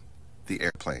on the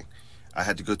airplane. I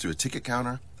had to go through a ticket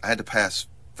counter. I had to pass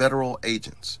federal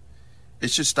agents.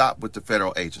 It should stop with the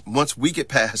federal agents. Once we get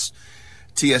past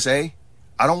TSA,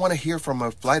 I don't want to hear from a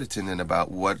flight attendant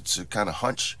about what kind of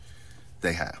hunch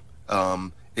they have.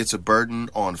 It's a burden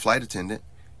on flight attendant,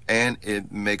 and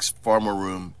it makes far more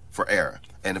room for error.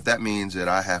 And if that means that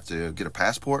I have to get a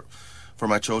passport for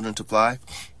my children to fly,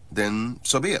 then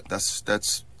so be it.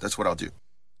 That's what I'll do.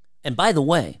 And by the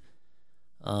way,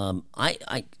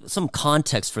 I some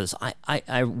context for this.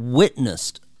 I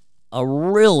witnessed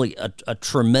a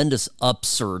tremendous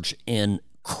upsurge in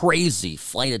crazy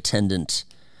flight attendant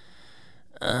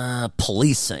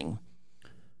policing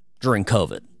during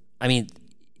COVID.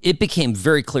 It became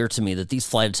very clear to me that these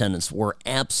flight attendants were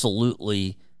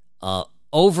absolutely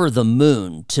over the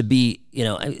moon to be,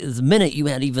 the minute you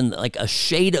had even like a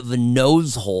shade of a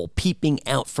nose hole peeping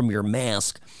out from your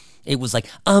mask, it was like,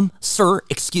 sir,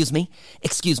 excuse me.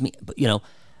 But,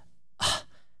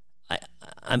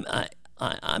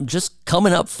 I'm just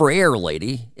coming up for air,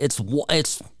 lady. It's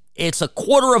a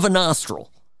quarter of a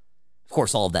nostril. Of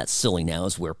course, all of that's silly now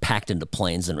as we're packed into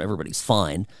planes and everybody's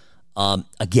fine.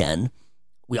 Again,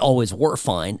 we always were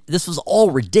fine. This was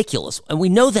all ridiculous, and we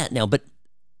know that now. But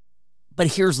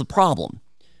here's the problem.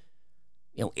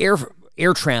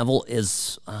 Air travel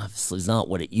is obviously not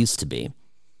what it used to be,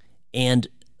 and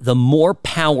the more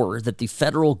power that the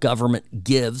federal government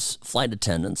gives flight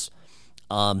attendants,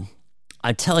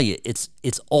 I tell you,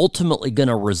 it's ultimately going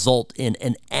to result in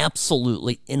an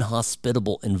absolutely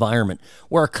inhospitable environment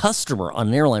where a customer on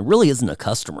an airline really isn't a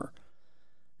customer.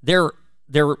 They're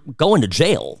going to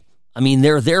jail.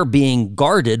 They're being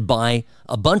guarded by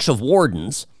a bunch of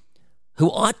wardens who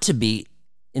ought to be,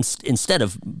 instead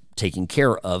of taking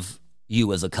care of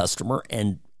you as a customer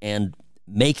and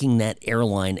making that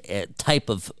airline a type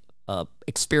of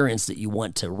experience that you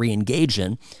want to re-engage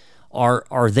in,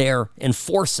 are there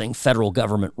enforcing federal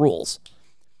government rules.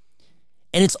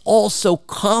 And it's all so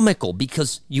comical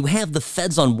because you have the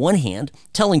feds on one hand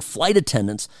telling flight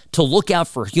attendants to look out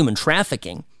for human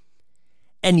trafficking,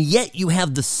 and yet you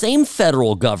have the same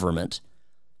federal government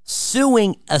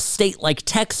suing a state like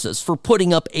Texas for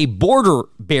putting up a border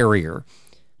barrier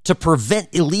to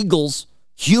prevent illegals,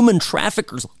 human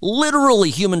traffickers,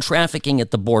 literally human trafficking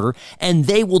at the border, and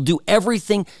they will do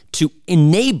everything to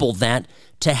enable that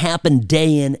to happen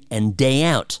day in and day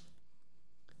out.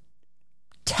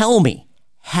 Tell me,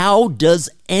 how does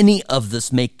any of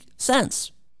this make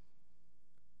sense?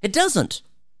 It doesn't.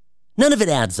 None of it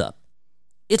adds up.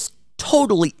 It's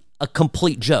totally a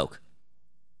complete joke.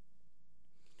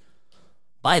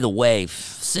 By the way,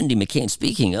 Cindy McCain,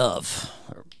 speaking of,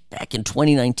 back in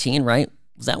 2019, right?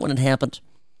 Was that when it happened?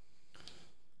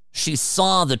 She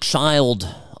saw the child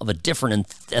of a different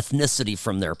ethnicity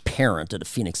from their parent at a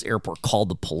Phoenix airport, called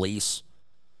the police.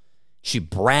 She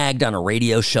bragged on a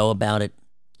radio show about it.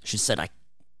 She said,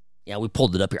 we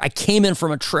pulled it up here. I came in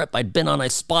from a trip I'd been on. I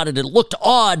spotted it. It looked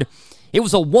odd. It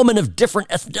was a woman of different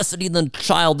ethnicity than the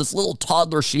child. This little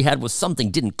toddler she had was something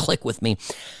didn't click with me.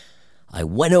 I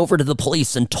went over to the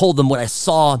police and told them what I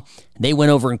saw. They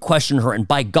went over and questioned her, and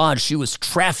by God, she was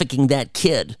trafficking that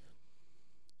kid.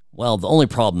 Well, the only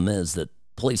problem is that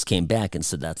police came back and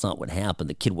said that's not what happened.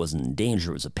 The kid wasn't in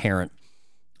danger. It was a parent.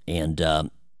 And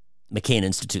McCain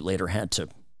Institute later had to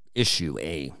issue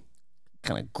a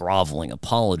kind of groveling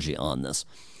apology on this.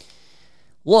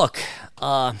 Look,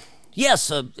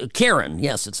 yes, Karen.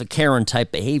 Yes, it's a Karen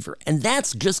type behavior. And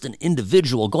that's just an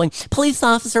individual going, police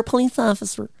officer, police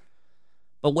officer.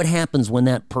 But what happens when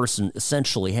that person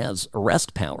essentially has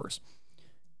arrest powers?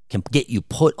 Can get you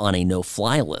put on a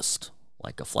no-fly list,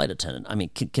 like a flight attendant. I mean,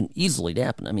 can easily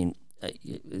happen. I mean,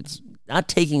 it's not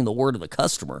taking the word of the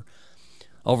customer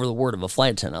over the word of a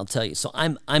flight attendant, I'll tell you. So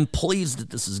I'm pleased that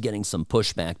this is getting some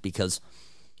pushback, because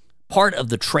part of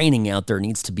the training out there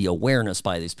needs to be awareness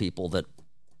by these people that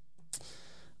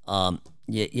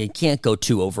you can't go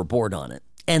too overboard on it.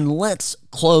 And let's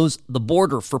close the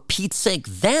border, for Pete's sake.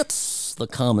 That's the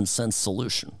common sense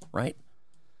solution, right?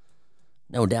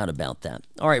 No doubt about that.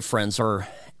 All right, friends, our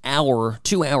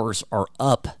 2 hours are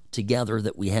up together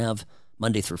that we have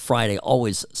Monday through Friday.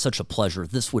 Always such a pleasure.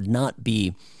 This would not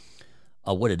be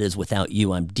what it is without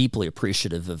you. I'm deeply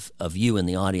appreciative of you in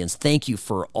the audience. Thank you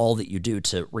for all that you do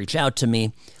to reach out to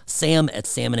me.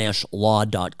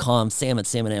 Sam@salmonashlaw.com.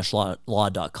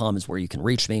 Sam@salmonashlaw.com is where you can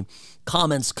reach me.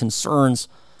 Comments, concerns,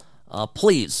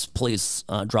 please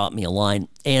drop me a line.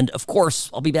 And, of course,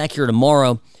 I'll be back here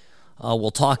tomorrow.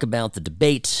 We'll talk about the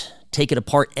debate, take it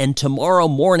apart. And tomorrow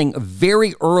morning,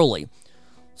 very early,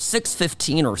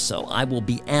 6:15 or so, I will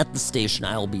be at the station.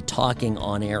 I will be talking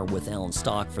on air with Alan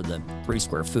Stock for the 3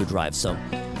 Square Food Drive. So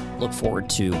look forward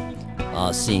to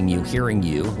seeing you, hearing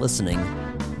you, listening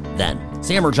then.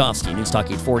 Sam Rajovsky, News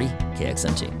Talk 840,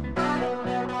 KXNT.